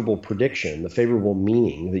favorable prediction, the favorable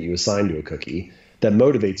meaning that you assign to a cookie that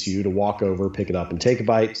motivates you to walk over, pick it up, and take a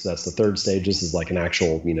bite. So that's the third stage. This is like an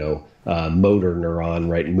actual, motor neuron,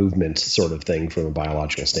 right, movement sort of thing from a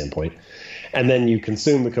biological standpoint. And then you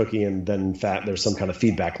consume the cookie, and then in fact, there's some kind of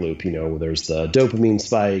feedback loop. There's the dopamine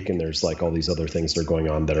spike, and there's like all these other things that are going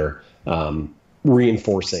on that are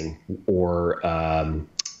reinforcing or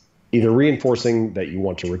either reinforcing that you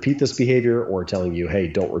want to repeat this behavior or telling you, hey,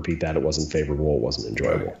 don't repeat that. It wasn't favorable. It wasn't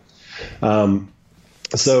enjoyable.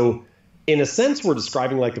 So in a sense, we're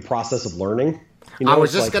describing like the process of learning. I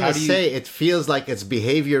was just going to say, it feels like it's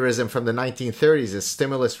behaviorism from the 1930s. It's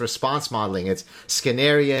stimulus response modeling. It's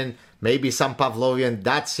Skinnerian, maybe some Pavlovian.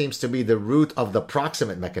 That seems to be the root of the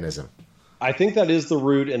proximate mechanism. I think that is the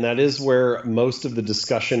root, and that is where most of the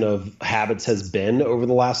discussion of habits has been over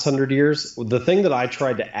the last 100 years. The thing that I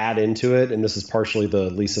tried to add into it, and this is partially the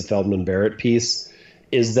Lisa Feldman Barrett piece,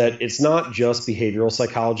 is that it's not just behavioral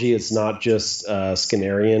psychology. It's not just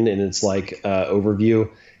Skinnerian in its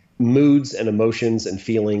overview. Moods and emotions and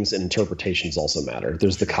feelings and interpretations also matter.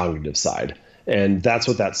 There's the cognitive side. And that's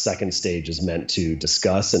what that second stage is meant to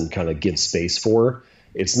discuss and kind of give space for.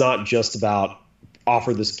 It's not just about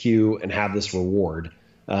offer this cue and have this reward.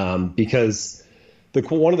 Because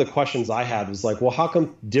one of the questions I had was like, well, how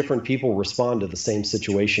come different people respond to the same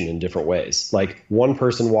situation in different ways? Like one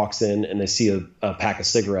person walks in and they see a pack of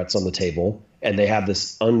cigarettes on the table and they have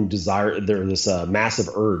this massive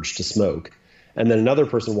urge to smoke. And then another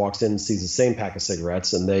person walks in and sees the same pack of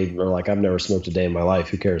cigarettes and they are like, I've never smoked a day in my life.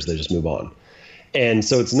 Who cares? They just move on. And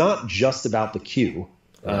so it's not just about the cue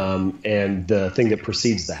and the thing that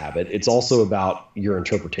precedes the habit. It's also about your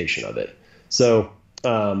interpretation of it. So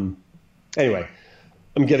anyway,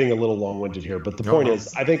 I'm getting a little long-winded here, but the point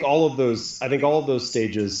is, I think all of those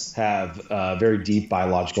stages have very deep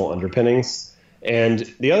biological underpinnings. And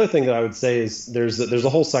the other thing that I would say is there's a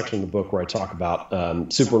whole section in the book where I talk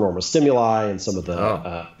about supernormal stimuli and some of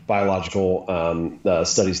the biological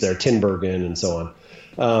studies there, Tinbergen and so on.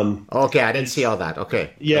 Okay, I didn't see all that.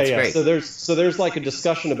 Okay, yeah. Great. So there's like a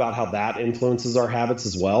discussion about how that influences our habits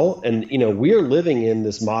as well. And we are living in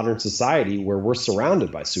this modern society where we're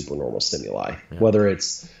surrounded by supernormal stimuli, whether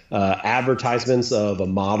it's advertisements of a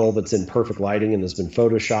model that's in perfect lighting and has been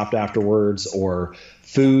photoshopped afterwards, or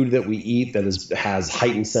food that we eat that has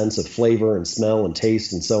heightened sense of flavor and smell and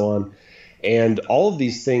taste and so on. And all of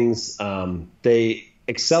these things, they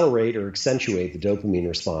accelerate or accentuate the dopamine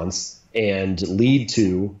response and lead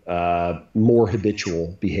to more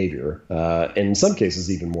habitual behavior, and in some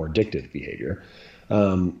cases even more addictive behavior.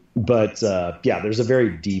 But there's a very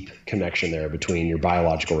deep connection there between your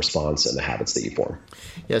biological response and the habits that you form.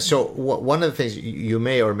 Yeah, so one of the things you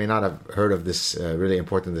may or may not have heard of this really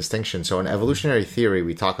important distinction. So in evolutionary theory,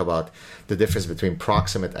 we talk about the difference between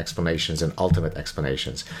proximate explanations and ultimate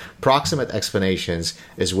explanations. Proximate explanations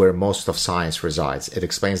is where most of science resides. It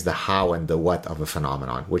explains the how and the what of a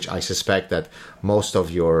phenomenon, which I suspect that most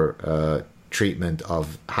of your treatment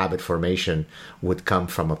of habit formation would come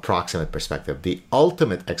from a proximate perspective. The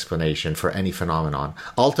ultimate explanation for any phenomenon,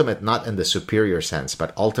 ultimate not in the superior sense,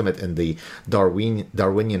 but ultimate in the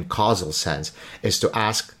Darwinian causal sense, is to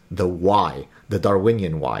ask the why, the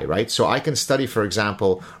Darwinian why, right? So I can study, for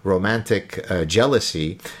example, romantic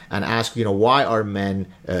jealousy and ask, why are men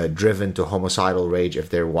driven to homicidal rage if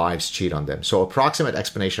their wives cheat on them? So a proximate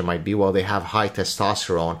explanation might be, well, they have high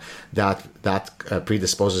testosterone that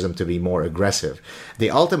predisposes them to be more aggressive.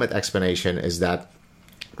 The ultimate explanation is that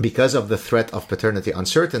because of the threat of paternity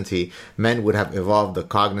uncertainty, men would have evolved the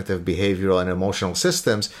cognitive, behavioral, and emotional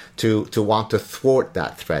systems to want to thwart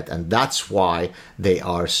that threat. And that's why they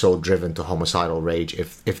are so driven to homicidal rage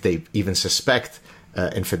if they even suspect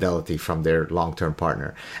infidelity from their long-term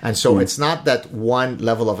partner. And so it's not that one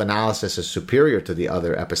level of analysis is superior to the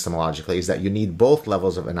other epistemologically, is that you need both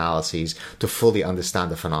levels of analyses to fully understand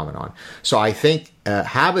the phenomenon. So I think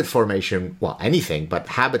habit formation, well, anything, but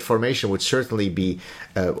habit formation would certainly be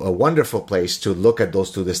a wonderful place to look at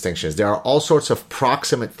those two distinctions. There are all sorts of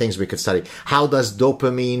proximate things we could study. How does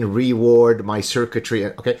dopamine reward my circuitry?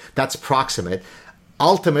 Okay, that's proximate.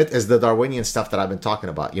 Ultimate is the Darwinian stuff that I've been talking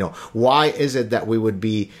about. Why is it that it would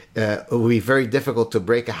be very difficult to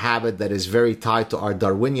break a habit that is very tied to our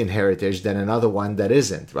Darwinian heritage than another one that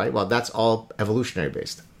isn't, right? Well, that's all evolutionary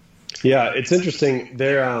based. Yeah, it's interesting.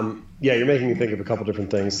 You're making me think of a couple different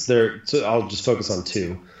things. So I'll just focus on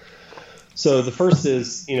two. So the first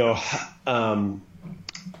is,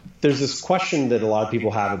 there's this question that a lot of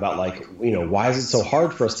people have about why is it so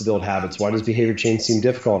hard for us to build habits? Why does behavior change seem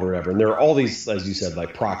difficult or whatever? And there are all these, as you said,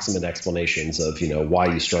 proximate explanations of,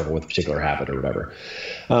 why you struggle with a particular habit or whatever.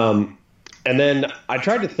 And then I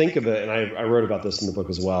tried to think of it, and I wrote about this in the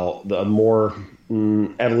book as well, the more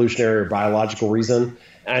evolutionary or biological reason.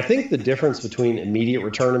 And I think the difference between immediate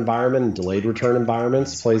return environment and delayed return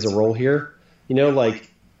environments plays a role here.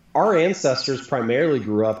 Our ancestors primarily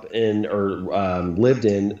grew up in or lived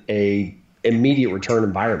in a immediate return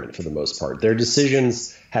environment for the most part. Their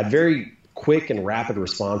decisions had very quick and rapid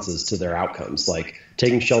responses to their outcomes, like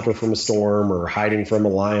taking shelter from a storm or hiding from a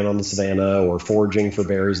lion on the savannah or foraging for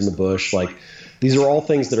berries in the bush. These are all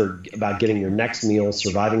things that are about getting your next meal,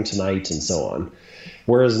 surviving tonight, and so on.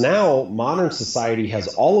 Whereas now modern society has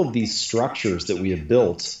all of these structures that we have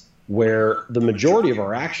built where the majority of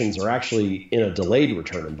our actions are actually in a delayed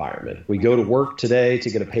return environment. We go to work today to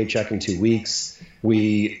get a paycheck in 2 weeks.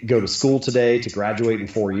 We go to school today to graduate in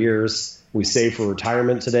 4 years. We save for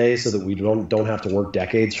retirement today so that we don't have to work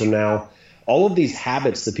decades from now. All of these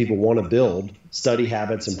habits that people want to build, study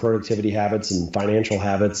habits and productivity habits and financial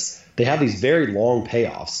habits, they have these very long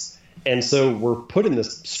payoffs. And so we're put in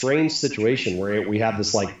this strange situation where we have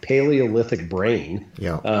this Paleolithic brain,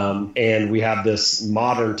 and we have this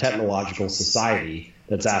modern technological society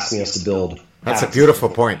that's asking us to build. That's a beautiful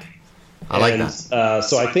point. I like that.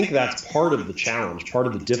 So I think that's part of the challenge, part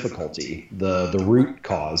of the difficulty, the root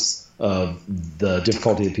cause of the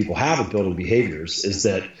difficulty that people have with building behaviors is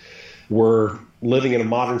that we're living in a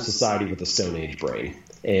modern society with a Stone Age brain.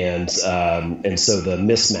 And so the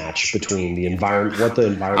mismatch between the environment, what the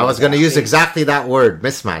environment. I was going to use exactly that word,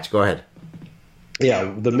 mismatch. Go ahead. Yeah,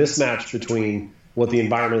 the mismatch between what the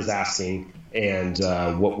environment is asking and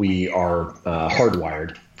what we are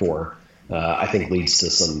hardwired for, I think leads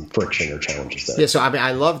to some friction or challenges there. Yeah, so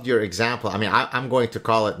I loved your example. I'm going to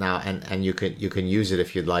call it now, and you can use it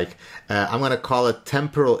if you'd like. I'm going to call it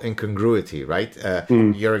temporal incongruity, right?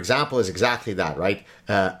 Your example is exactly that, right?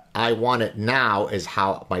 I want it now is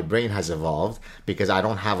how my brain has evolved because I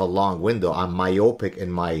don't have a long window. I'm myopic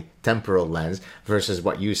in my temporal lens versus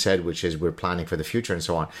what you said, which is we're planning for the future and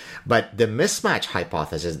so on. But the mismatch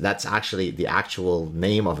hypothesis, that's actually the actual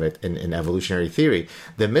name of it in evolutionary theory.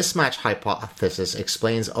 The mismatch hypothesis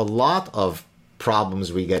explains a lot of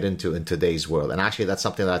problems we get into in today's world. And actually, that's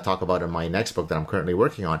something that I talk about in my next book that I'm currently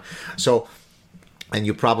working on. So, and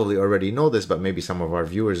you probably already know this, but maybe some of our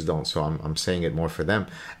viewers don't, so I'm saying it more for them.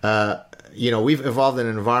 We've evolved in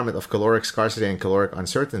an environment of caloric scarcity and caloric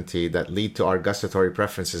uncertainty that lead to our gustatory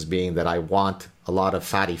preferences being that I want a lot of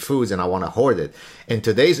fatty foods and I want to hoard it. In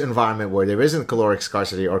today's environment where there isn't caloric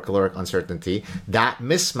scarcity or caloric uncertainty, that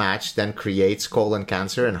mismatch then creates colon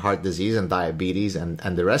cancer and heart disease and diabetes and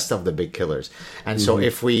the rest of the big killers. And so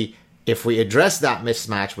if we address that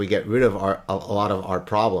mismatch, we get rid of a lot of our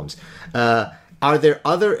problems. Are there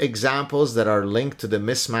other examples that are linked to the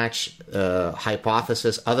mismatch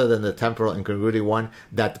hypothesis other than the temporal incongruity one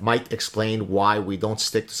that might explain why we don't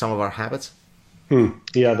stick to some of our habits?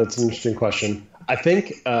 Yeah, that's an interesting question. I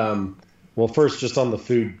think, first, just on the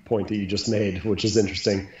food point that you just made, which is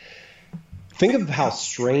interesting. think of how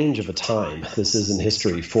strange of a time this is in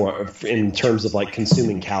history in terms of like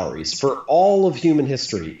consuming calories. For all of human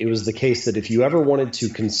history, it was the case that if you ever wanted to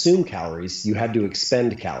consume calories, you had to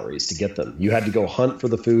expend calories to get them. You had to go hunt for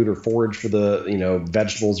the food or forage for the,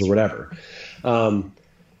 vegetables or whatever.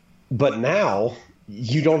 But now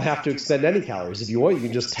you don't have to expend any calories. If you want, you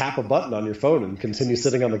can just tap a button on your phone and continue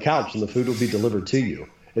sitting on the couch and the food will be delivered to you.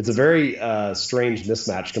 It's a very strange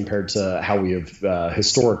mismatch compared to how we have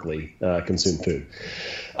historically consumed food.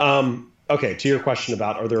 Okay, to your question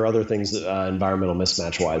about are there other things environmental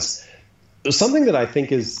mismatch-wise? Something that I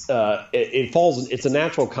think is it's a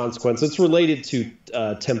natural consequence. It's related to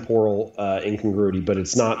temporal incongruity, but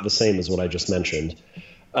it's not the same as what I just mentioned.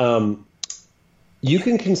 You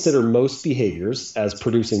can consider most behaviors as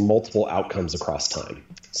producing multiple outcomes across time.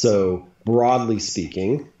 So broadly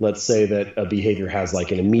speaking, let's say that a behavior has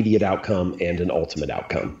like an immediate outcome and an ultimate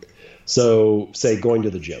outcome. So say going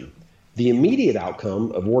to the gym. The immediate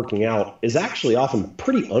outcome of working out is actually often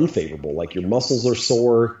pretty unfavorable. Like your muscles are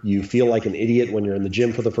sore, you feel like an idiot when you're in the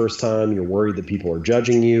gym for the first time, you're worried that people are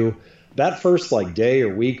judging you. That first like day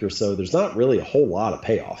or week or so, there's not really a whole lot of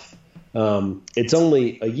payoff. It's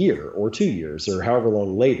only a year or 2 years or however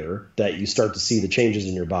long later that you start to see the changes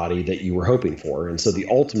in your body that you were hoping for. And so the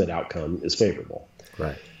ultimate outcome is favorable.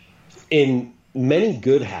 Right. In many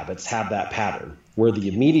good habits have that pattern where the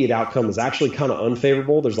immediate outcome is actually kind of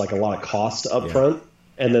unfavorable. There's like a lot of cost up front,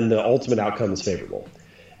 and then the ultimate outcome is favorable.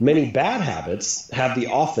 Many bad habits have the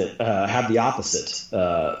opposite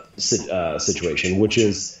situation, which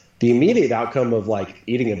is the immediate outcome of like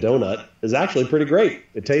eating a donut is actually pretty great.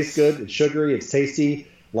 It tastes good, it's sugary, it's tasty,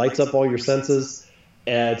 lights up all your senses.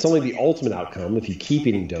 It's only the ultimate outcome, if you keep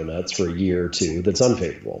eating donuts for a year or two, that's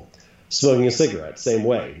unfavorable. Smoking a cigarette, same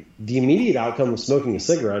way. The immediate outcome of smoking a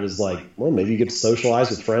cigarette is like, well, maybe you get to socialize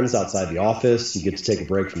with friends outside the office, you get to take a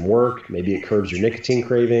break from work, maybe it curbs your nicotine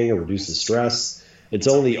craving or reduces stress. It's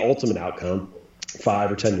only the ultimate outcome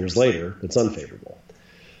 5 or 10 years later that's unfavorable.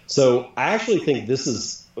 So I actually think this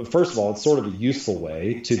is, first of all, it's sort of a useful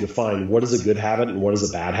way to define what is a good habit and what is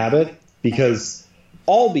a bad habit, because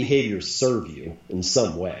all behaviors serve you in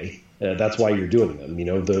some way. That's why you're doing them.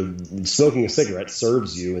 The smoking a cigarette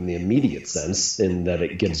serves you in the immediate sense in that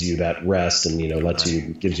it gives you that rest and,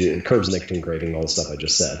 it curbs nicotine craving, all the stuff I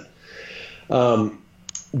just said.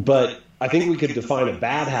 But I think we could define a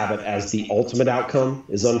bad habit as the ultimate outcome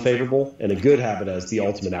is unfavorable and a good habit as the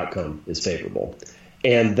ultimate outcome is favorable.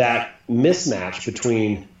 And that mismatch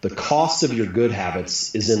between the cost of your good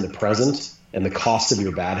habits is in the present and the cost of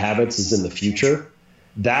your bad habits is in the future.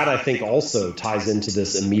 That, I think, also ties into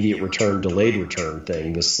this immediate return, delayed return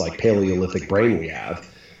thing, this like Paleolithic brain we have,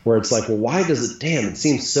 where it's like, well, why does it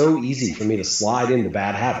seems so easy for me to slide into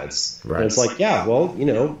bad habits. Right. And it's like, yeah, well,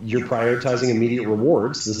 you're prioritizing immediate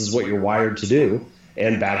rewards. This is what you're wired to do.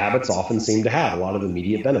 And bad habits often seem to have a lot of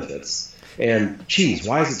immediate benefits. And geez,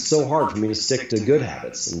 why is it so hard for me to stick to good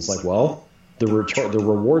habits? And it's like, well, the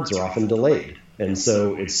rewards are often delayed. And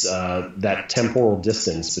so it's that temporal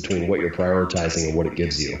distance between what you're prioritizing and what it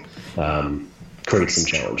gives you creates some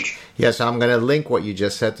challenge. Yeah, so I'm going to link what you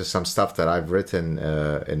just said to some stuff that I've written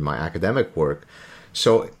in my academic work.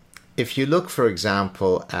 So if you look, for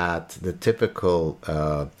example, at the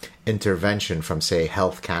typical intervention from, say,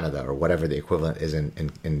 Health Canada or whatever the equivalent is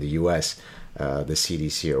in the U.S., the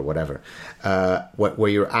CDC or whatever, where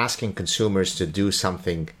you're asking consumers to do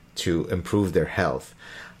something to improve their health.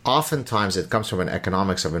 Oftentimes it comes from an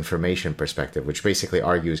economics of information perspective, which basically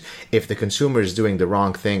argues if the consumer is doing the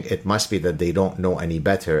wrong thing, it must be that they don't know any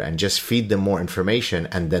better, and just feed them more information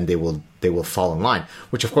and then they will fall in line,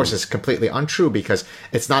 which of course is completely untrue, because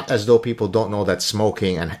it's not as though people don't know that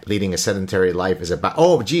smoking and leading a sedentary life is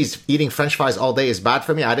eating French fries all day is bad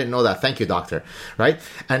for me. I didn't know that. Thank you, doctor. Right?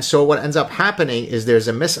 And so what ends up happening is there's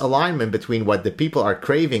a misalignment between what the people are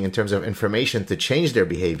craving in terms of information to change their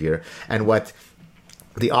behavior and what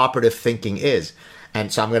the operative thinking is.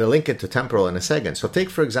 And so I'm going to link it to temporal in a second. So take,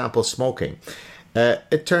 for example, smoking.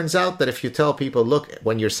 It turns out that if you tell people, look,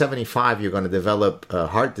 when you're 75, you're going to develop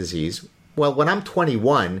heart disease. Well, when I'm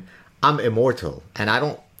 21, I'm immortal. And I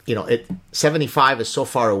don't, 75 is so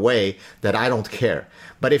far away that I don't care.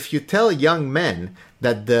 But if you tell young men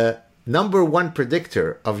that the number one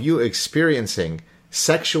predictor of you experiencing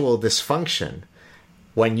sexual dysfunction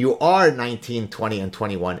when you are 19, 20, and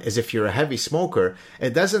 21 is if you're a heavy smoker,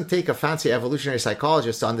 it doesn't take a fancy evolutionary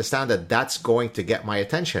psychologist to understand that that's going to get my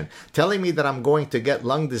attention. Telling me that I'm going to get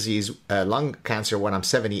lung cancer when I'm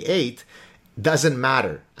 78 doesn't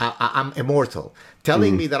matter. I'm immortal.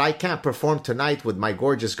 Telling me that I can't perform tonight with my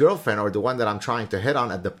gorgeous girlfriend or the one that I'm trying to hit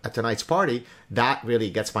on at tonight's party, that really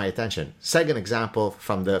gets my attention. Second example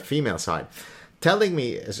from the female side. Telling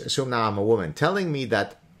me, assume now I'm a woman, telling me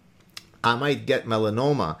that I might get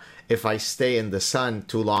melanoma if I stay in the sun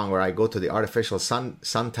too long, or I go to the artificial sun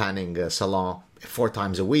tanning salon 4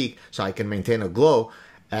 times a week so I can maintain a glow,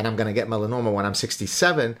 and I'm going to get melanoma when I'm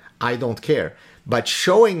 67, I don't care. But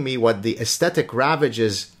showing me what the aesthetic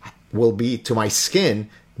ravages will be to my skin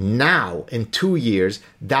now in 2 years,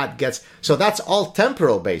 so that's all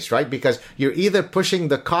temporal based, right? Because you're either pushing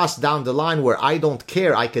the cost down the line where I don't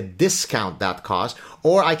care, I could discount that cost,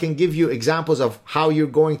 or I can give you examples of how you're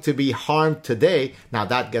going to be harmed today. Now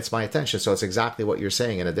that gets my attention. So it's exactly what you're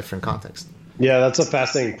saying in a different context. Yeah, that's a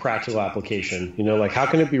fascinating practical application. Like how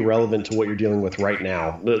can it be relevant to what you're dealing with right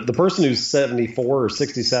now? The person who's 74 or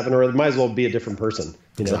 67, or it might as well be a different person.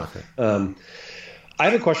 Exactly. I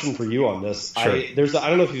have a question for you on this. Sure. I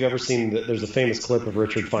don't know if you've ever seen, there's a famous clip of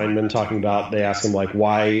Richard Feynman talking about, they ask him like,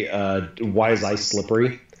 why is ice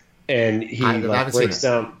slippery? And he breaks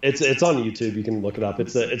down, it's on YouTube. You can look it up.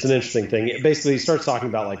 It's an interesting thing. Basically, he starts talking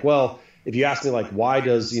about like, well, if you ask me like, why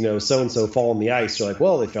does, so-and-so fall in the ice? You're like,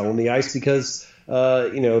 well, they fell in the ice because,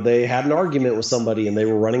 they had an argument with somebody and they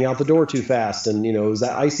were running out the door too fast. And, it was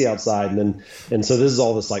that icy outside. And so this is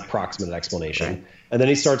all this like proximate explanation. Right. And then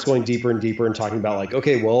he starts going deeper and deeper and talking about like,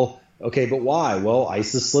 okay, but why? Well,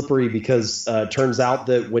 ice is slippery because it turns out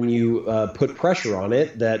that when you put pressure on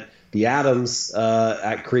it, that the atoms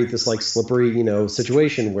create this like slippery,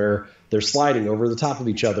 situation where they're sliding over the top of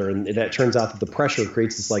each other. And it turns out that the pressure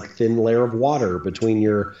creates this like thin layer of water between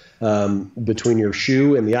your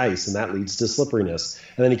shoe and the ice. And that leads to slipperiness.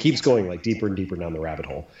 And then he keeps going like deeper and deeper down the rabbit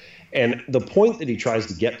hole. And the point that he tries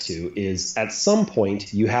to get to is at some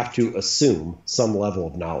point you have to assume some level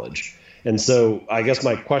of knowledge. And so I guess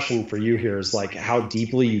my question for you here is like how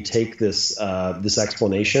deeply you take this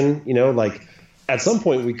explanation, like at some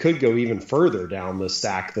point we could go even further down the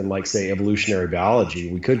stack than like, say, evolutionary biology.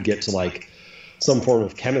 We could get to like some form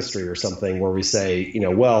of chemistry or something where we say,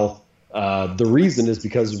 the reason is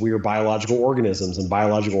because we are biological organisms, and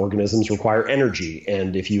biological organisms require energy.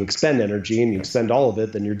 And if you expend energy and you expend all of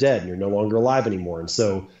it, then you're dead and you're no longer alive anymore. And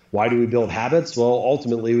so why do we build habits? Well,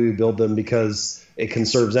 ultimately we build them because it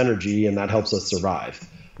conserves energy and that helps us survive.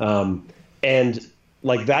 And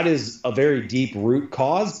like that is a very deep root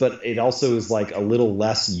cause, but it also is like a little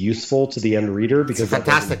less useful to the end reader because it's a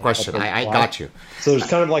fantastic question. I got you. So there's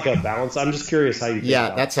kind of like a balance. I'm just curious how you think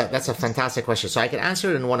about that's a fantastic question. So I can answer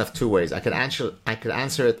it in one of two ways. I could answer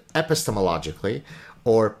it epistemologically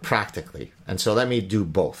or practically. And so let me do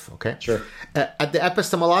both, okay? Sure. At the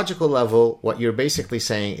epistemological level, what you're basically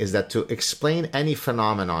saying is that to explain any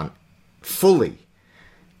phenomenon fully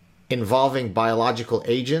involving biological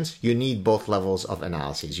agents, you need both levels of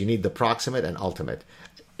analyses. You need the proximate and ultimate.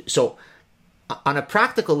 So on a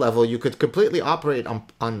practical level, you could completely operate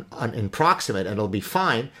on in proximate and it'll be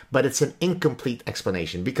fine, but it's an incomplete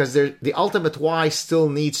explanation because the ultimate why still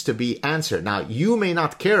needs to be answered. Now, you may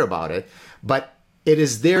not care about it, but it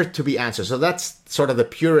is there to be answered. So that's sort of the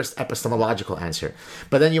purest epistemological answer.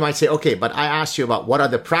 But then you might say, okay, but I asked you about what are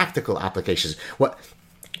the practical applications?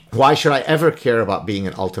 Why should I ever care about being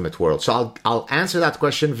an ultimate world? So I'll answer that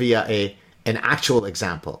question via an actual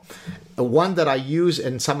example. One that I use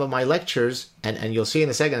in some of my lectures, and you'll see in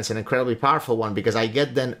a second, it's an incredibly powerful one because I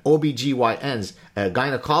get then OBGYNs,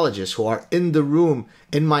 gynecologists who are in the room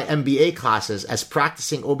in my MBA classes as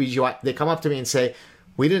practicing OBGYN. They come up to me and say,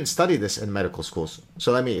 we didn't study this in medical schools.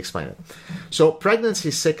 So let me explain it. So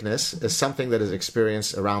pregnancy sickness is something that is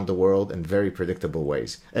experienced around the world in very predictable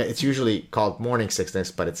ways. It's usually called morning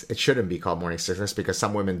sickness, but it shouldn't be called morning sickness because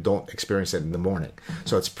some women don't experience it in the morning.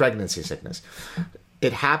 So it's pregnancy sickness.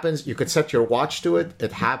 It happens, you could set your watch to it.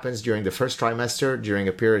 It happens during the first trimester during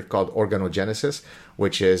a period called organogenesis,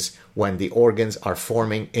 which is when the organs are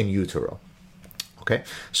forming in utero. Okay,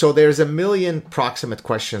 so there's a million proximate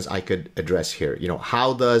questions I could address here.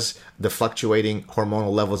 How does the fluctuating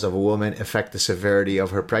hormonal levels of a woman affect the severity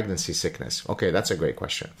of her pregnancy sickness? Okay, that's a great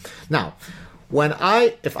question. Now,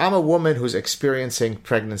 if I'm a woman who's experiencing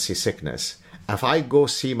pregnancy sickness, if I go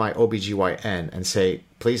see my OBGYN and say,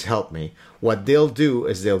 please help me, what they'll do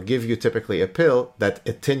is they'll give you typically a pill that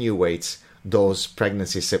attenuates those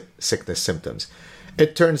pregnancy sickness symptoms.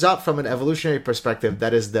 It turns out from an evolutionary perspective,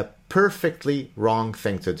 that is the perfectly wrong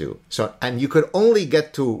thing to do. And you could only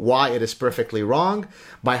get to why it is perfectly wrong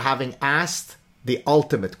by having asked the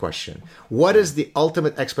ultimate question. What is the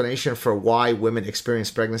ultimate explanation for why women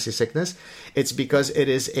experience pregnancy sickness? It's because it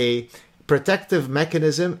is a protective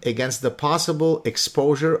mechanism against the possible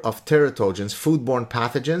exposure of teratogens, foodborne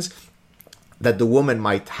pathogens, that the woman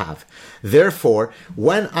might have. Therefore,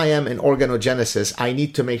 when I am in organogenesis, I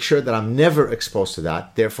need to make sure that I'm never exposed to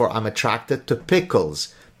that. Therefore, I'm attracted to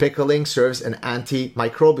pickles. Pickling serves an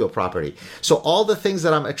antimicrobial property. So all the things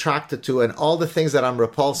that I'm attracted to and all the things that I'm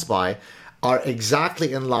repulsed by are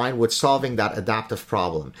exactly in line with solving that adaptive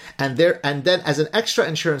problem. And then as an extra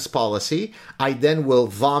insurance policy, I then will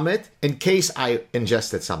vomit in case I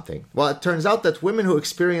ingested something. Well, it turns out that women who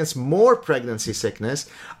experience more pregnancy sickness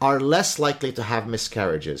are less likely to have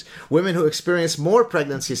miscarriages. Women who experience more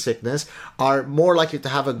pregnancy sickness are more likely to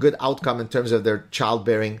have a good outcome in terms of their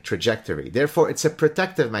childbearing trajectory. Therefore, it's a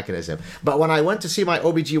protective mechanism. But when I went to see my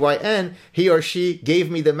OBGYN, he or she gave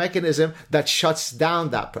me the mechanism that shuts down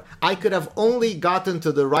that. I could have only gotten to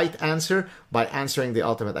the right answer by answering the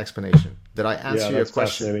ultimate explanation. Did I answer your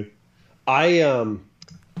question?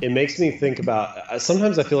 It makes me think about,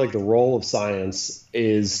 sometimes I feel like the role of science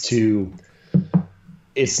is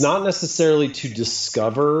it's not necessarily to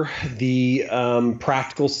discover the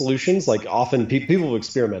practical solutions. Like often people have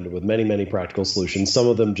experimented with many, many practical solutions. Some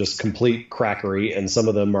of them just complete crackery, and some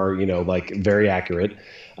of them are, like very accurate.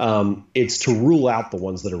 It's to rule out the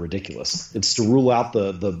ones that are ridiculous. It's to rule out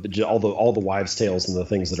all the wives' tales and the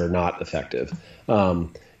things that are not effective.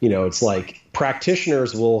 It's like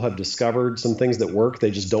practitioners will have discovered some things that work.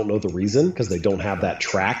 They just don't know the reason because they don't have that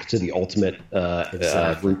track to the ultimate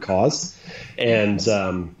root cause. And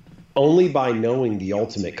only by knowing the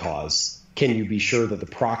ultimate cause can you be sure that the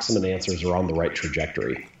proximate answers are on the right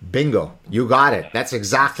trajectory. Bingo. You got it. That's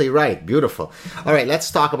exactly right. Beautiful. All right, let's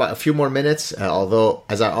talk about a few more minutes. Although,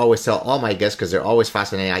 as I always tell all my guests, because they're always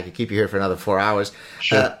fascinating, I could keep you here for another 4 hours.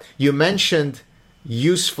 Sure. You mentioned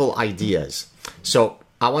useful ideas. So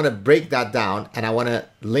I want to break that down, and I want to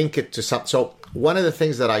link it to some. So one of the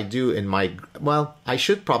things that I do I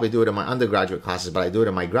should probably do it in my undergraduate classes, but I do it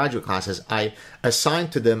in my graduate classes. I assign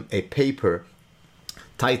to them a paper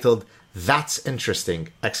titled "That's Interesting!"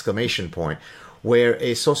 where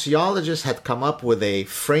a sociologist had come up with a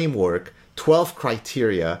framework, 12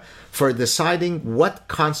 criteria for deciding what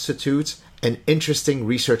constitutes an interesting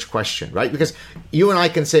research question, right? Because you and I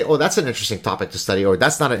can say, oh, that's an interesting topic to study, or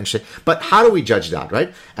that's not an interesting, but how do we judge that,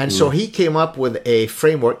 right? And so he came up with a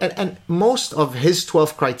framework, and most of his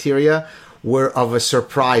 12 criteria were of a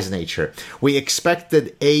surprise nature. We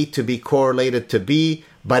expected A to be correlated to B,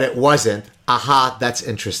 but it wasn't. Aha, that's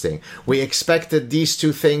interesting. We expected these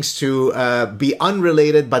two things to be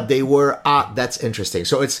unrelated, but they were, that's interesting.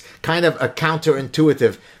 So it's kind of a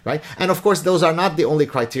counterintuitive, right? And of course, those are not the only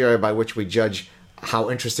criteria by which we judge how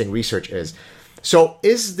interesting research is. So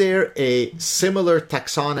is there a similar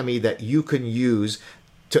taxonomy that you can use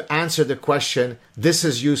to answer the question, this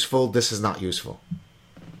is useful, this is not useful?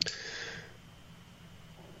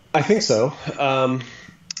 I think so.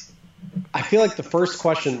 I feel like the first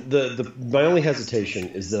question, my only hesitation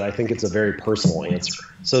is that I think it's a very personal answer.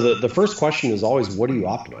 So the first question is always, what are you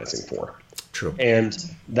optimizing for? True. And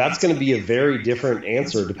that's going to be a very different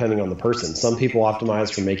answer depending on the person. Some people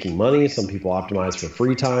optimize for making money. Some people optimize for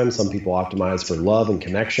free time. Some people optimize for love and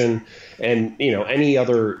connection, and any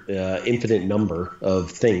other infinite number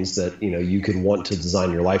of things that you could want to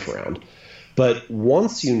design your life around. But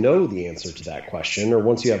once you know the answer to that question, or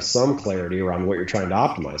once you have some clarity around what you're trying to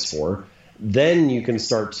optimize for, then you can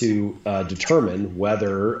start to determine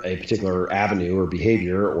whether a particular avenue or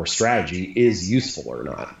behavior or strategy is useful or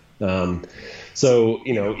not. So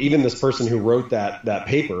even this person who wrote that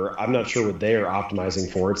paper, I'm not sure what they are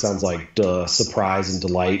optimizing for. It sounds like surprise and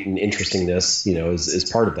delight and interestingness, is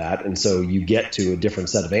part of that. And so you get to a different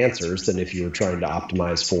set of answers than if you were trying to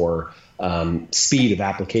optimize for speed of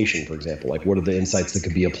application, for example. Like, what are the insights that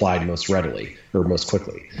could be applied most readily or most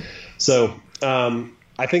quickly? So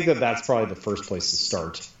I think that's probably the first place to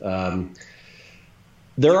start.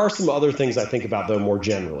 There are some other things I think about, though, more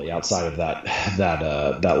generally outside of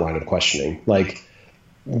that line of questioning. Like,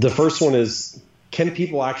 the first one is, can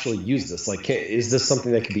people actually use this? Like, is this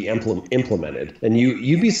something that can be implemented? And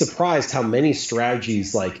you'd be surprised how many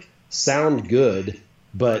strategies sound good,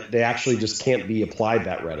 but they actually just can't be applied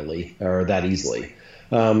that readily or that easily.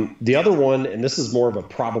 The other one, and this is more of a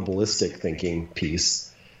probabilistic thinking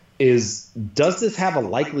piece, is, does this have a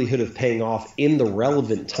likelihood of paying off in the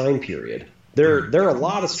relevant time period? There are a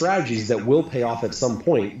lot of strategies that will pay off at some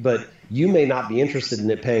point, but you may not be interested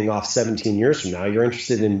in it paying off 17 years from now. You're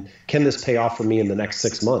interested in, can this pay off for me in the next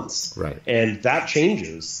 6 months? Right. And that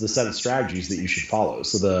changes the set of strategies that you should follow.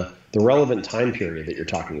 So the relevant time period that you're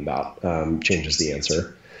talking about changes the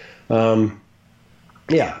answer.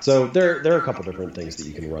 Yeah, so there are a couple different things that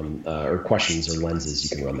you can run, or questions or lenses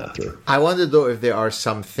you can run that through. I wonder though if there are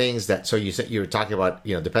some things that, so you said you were talking about,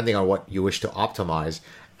 depending on what you wish to optimize,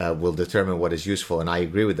 will determine what is useful, and I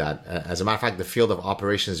agree with that. As a matter of fact, the field of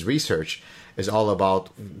operations research is all about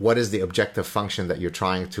what is the objective function that you're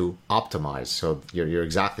trying to optimize. So you're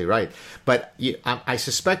exactly right. But I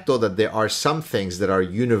suspect, though, that there are some things that are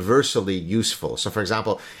universally useful. So, for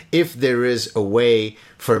example, if there is a way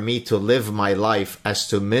for me to live my life as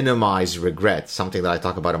to minimize regret, something that I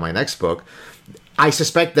talk about in my next book, I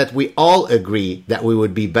suspect that we all agree that we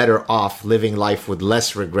would be better off living life with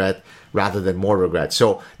less regret rather than more regret.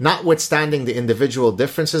 So, notwithstanding the individual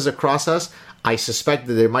differences across us, I suspect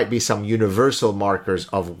that there might be some universal markers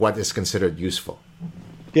of what is considered useful.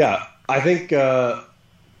 Yeah, I think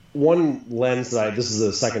one lens this is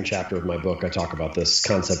the second chapter of my book, I talk about this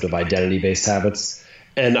concept of identity-based habits.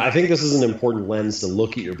 And I think this is an important lens to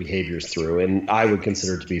look at your behaviors through, and I would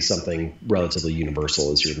consider it to be something relatively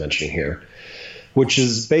universal, as you're mentioning here, which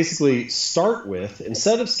is basically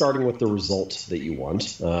instead of starting with the result that you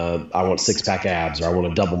want, I want six-pack abs, or I want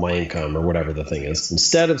to double my income, or whatever the thing is,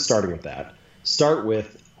 instead of starting with that, start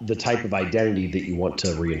with the type of identity that you want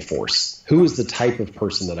to reinforce. Who is the type of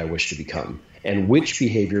person that I wish to become? And which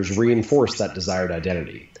behaviors reinforce that desired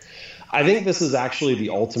identity? I think this is actually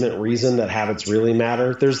the ultimate reason that habits really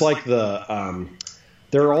matter. There's like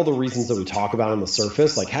there are all the reasons that we talk about on the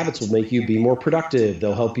surface. Like, habits will make you be more productive.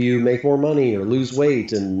 They'll help you make more money or lose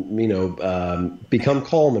weight and, become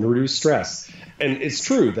calm and reduce stress. And it's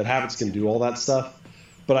true that habits can do all that stuff.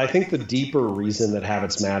 But I think the deeper reason that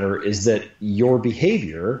habits matter is that your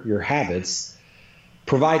behavior, your habits,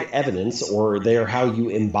 provide evidence, or they are how you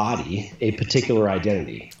embody a particular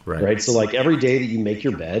identity, right? So like every day that you make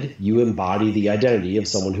your bed, you embody the identity of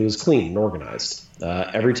someone who is clean and organized.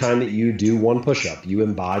 Every time that you do one push-up, you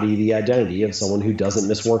embody the identity of someone who doesn't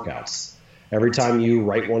miss workouts. Every time you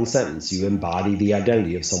write one sentence, you embody the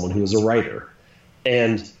identity of someone who is a writer.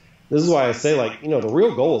 And this is why I say, the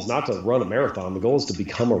real goal is not to run a marathon. The goal is to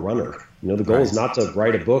become a runner. The goal is not to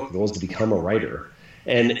write a book. The goal is to become a writer.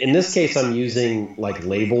 And in this case, I'm using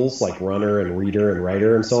labels like runner and reader and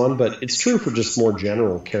writer and so on. But it's true for just more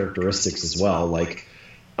general characteristics as well. Like,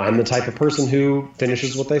 I'm the type of person who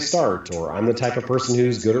finishes what they start, or I'm the type of person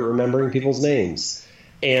who's good at remembering people's names.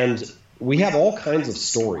 And we have all kinds of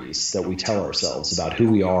stories that we tell ourselves about who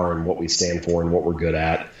we are and what we stand for and what we're good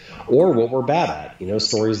at, or what we're bad at.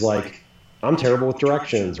 Stories like, I'm terrible with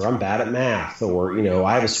directions, or I'm bad at math, or,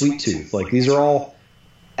 I have a sweet tooth. Like, these are all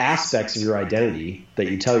aspects of your identity that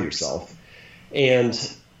you tell yourself. And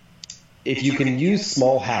if you can use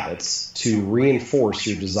small habits to reinforce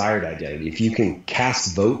your desired identity, if you can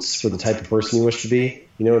cast votes for the type of person you wish to be,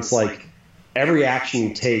 it's like every action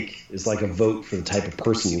you take is like a vote for the type of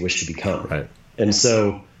person you wish to become. Right. And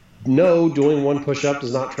so, no, doing one push-up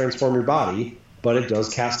does not transform your body, but it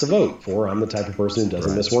does cast a vote for, I'm the type of person who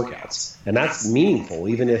doesn't miss workouts. And that's meaningful,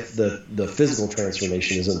 even if the physical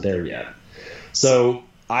transformation isn't there yet. So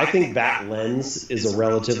I think that lens is a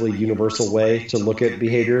relatively universal way to look at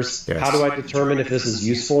behaviors. Yes. How do I determine if this is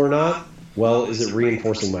useful or not? Well, is it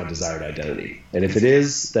reinforcing my desired identity? And if it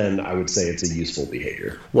is, then I would say it's a useful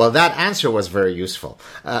behavior. Well, that answer was very useful.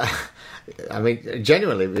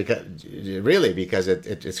 Genuinely, because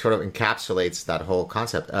it sort of encapsulates that whole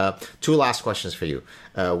concept. Two last questions for you.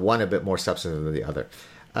 One a bit more substantive than the other.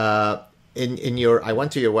 I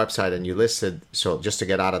went to your website and you listed, so just to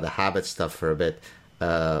get out of the habit stuff for a bit,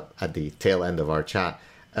 at the tail end of our chat,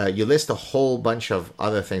 you list a whole bunch of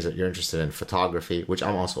other things that you're interested in: photography, which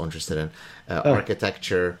I'm also interested in,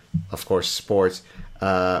 architecture, of course, sports.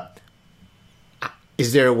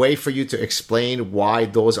 Is there a way for you to explain why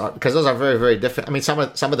those are? Because those are very, very different. Some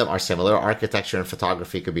of them are similar. Architecture and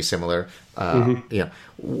photography could be similar.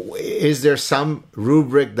 Is there some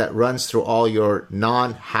rubric that runs through all your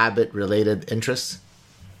non-habit related interests?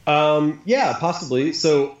 Yeah, possibly.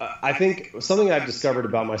 So I think something I've discovered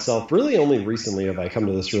about myself, really only recently have I come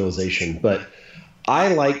to this realization, but I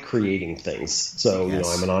like creating things. So,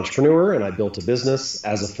 yes. I'm an entrepreneur and I built a business.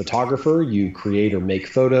 As a photographer, you create or make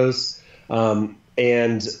photos. Sometimes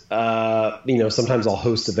I'll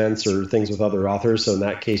host events or things with other authors. So in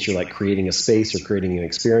that case, you're like creating a space or creating an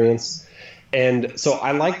experience. And so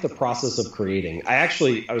I like the process of creating. I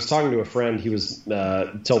was talking to a friend. He was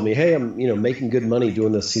told me, hey, I'm making good money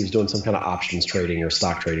doing this. He was doing some kind of options trading or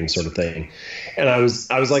stock trading sort of thing. And I was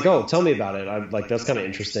like, oh, tell me about it. I'm like, that's kind of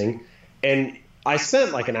interesting. And I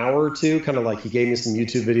spent like an hour or two, kind of like he gave me some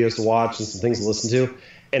YouTube videos to watch and some things to listen to.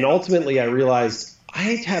 And ultimately I realized I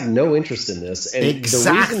have no interest in this. And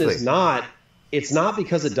exactly. The reason is not it's not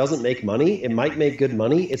because it doesn't make money. It might make good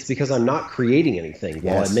money. It's because I'm not creating anything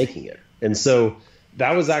while I'm making it. And so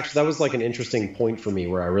that was like an interesting point for me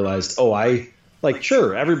where I realized,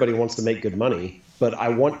 sure, everybody wants to make good money, but I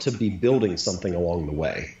want to be building something along the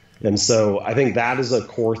way. And so I think that is a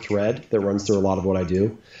core thread that runs through a lot of what I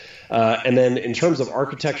do. And then in terms of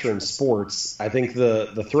architecture and sports, I think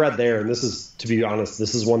the thread there, and this is, to be honest,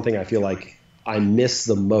 this is one thing I feel like I miss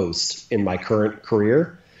the most in my current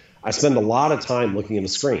career. I spend a lot of time looking at a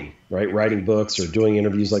screen, right? Writing books or doing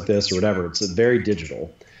interviews like this or whatever. It's very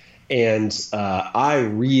digital. And I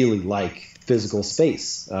really like physical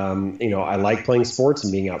space. I like playing sports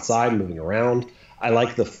and being outside, moving around. I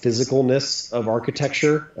like the physicalness of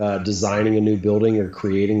architecture, designing a new building or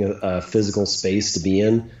creating a physical space to be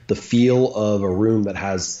in, the feel of a room that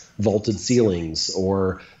has vaulted ceilings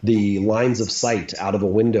or the lines of sight out of a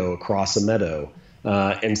window across a meadow.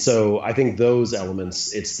 And so I think those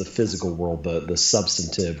elements, it's the physical world, the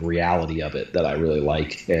substantive reality of it that I really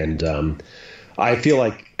like. And I feel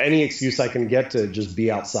like any excuse I can get to just be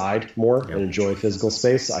outside more and enjoy physical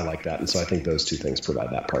space, I like that. And so I think those two things provide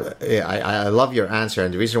that part. Yeah, I love your answer.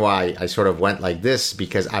 And the reason why I sort of went like this,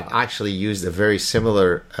 because I've actually used a very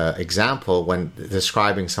similar example when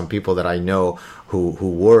describing some people that I know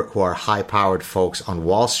who are high-powered folks on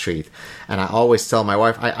Wall Street. And I always tell my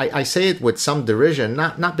wife, I say it with some derision,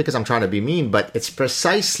 not because I'm trying to be mean, but it's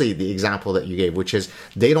precisely the example that you gave, which is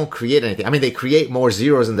they don't create anything. I mean, they create more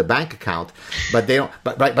zeros in the bank account, but they don't.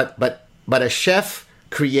 But a chef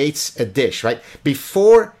creates a dish, right?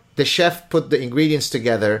 Before the chef put the ingredients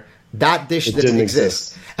together, that dish didn't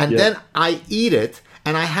exist. And then I eat it,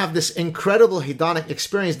 and I have this incredible hedonic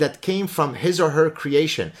experience that came from his or her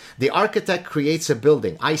creation. The architect creates a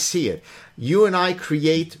building. I see it. You and I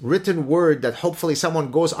create written word that hopefully someone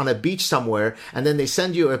goes on a beach somewhere and then they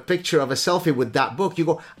send you a picture of a selfie with that book. You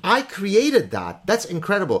go, I created that. That's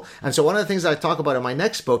incredible. And so one of the things I talk about in my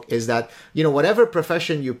next book is that, whatever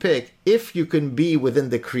profession you pick, if you can be within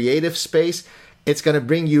the creative space, it's going to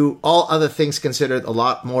bring you, all other things considered, a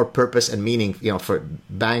lot more purpose and meaning, for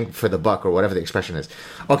bang for the buck or whatever the expression is.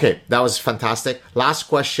 Okay, that was fantastic. Last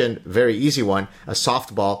question, very easy one, a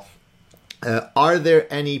softball. Are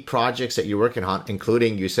there any projects that you're working on,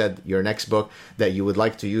 including, you said, your next book, that you would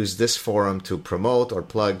like to use this forum to promote or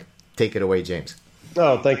plug? Take it away, James.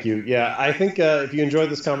 Oh, thank you. Yeah, I think if you enjoyed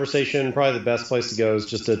this conversation, probably the best place to go is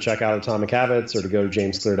just to check out Atomic Habits or to go to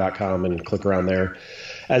jamesclear.com and click around there.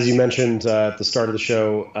 As you mentioned at the start of the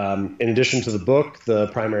show, in addition to the book, the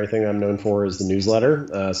primary thing I'm known for is the newsletter.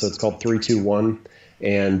 So it's called 321.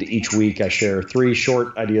 And each week I share 3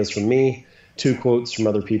 short ideas from me, 2 quotes from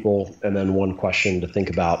other people, and then 1 question to think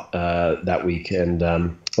about that week. And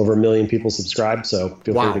over 1 million people subscribe. So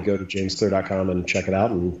feel free to go to jamesclear.com and check it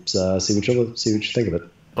out and see what you think of it.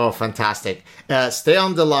 Oh, fantastic. Stay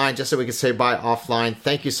on the line just so we can say bye offline.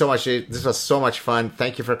 Thank you so much. This was so much fun.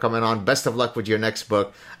 Thank you for coming on. Best of luck with your next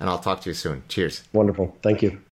book, and I'll talk to you soon. Cheers. Wonderful. Thank you.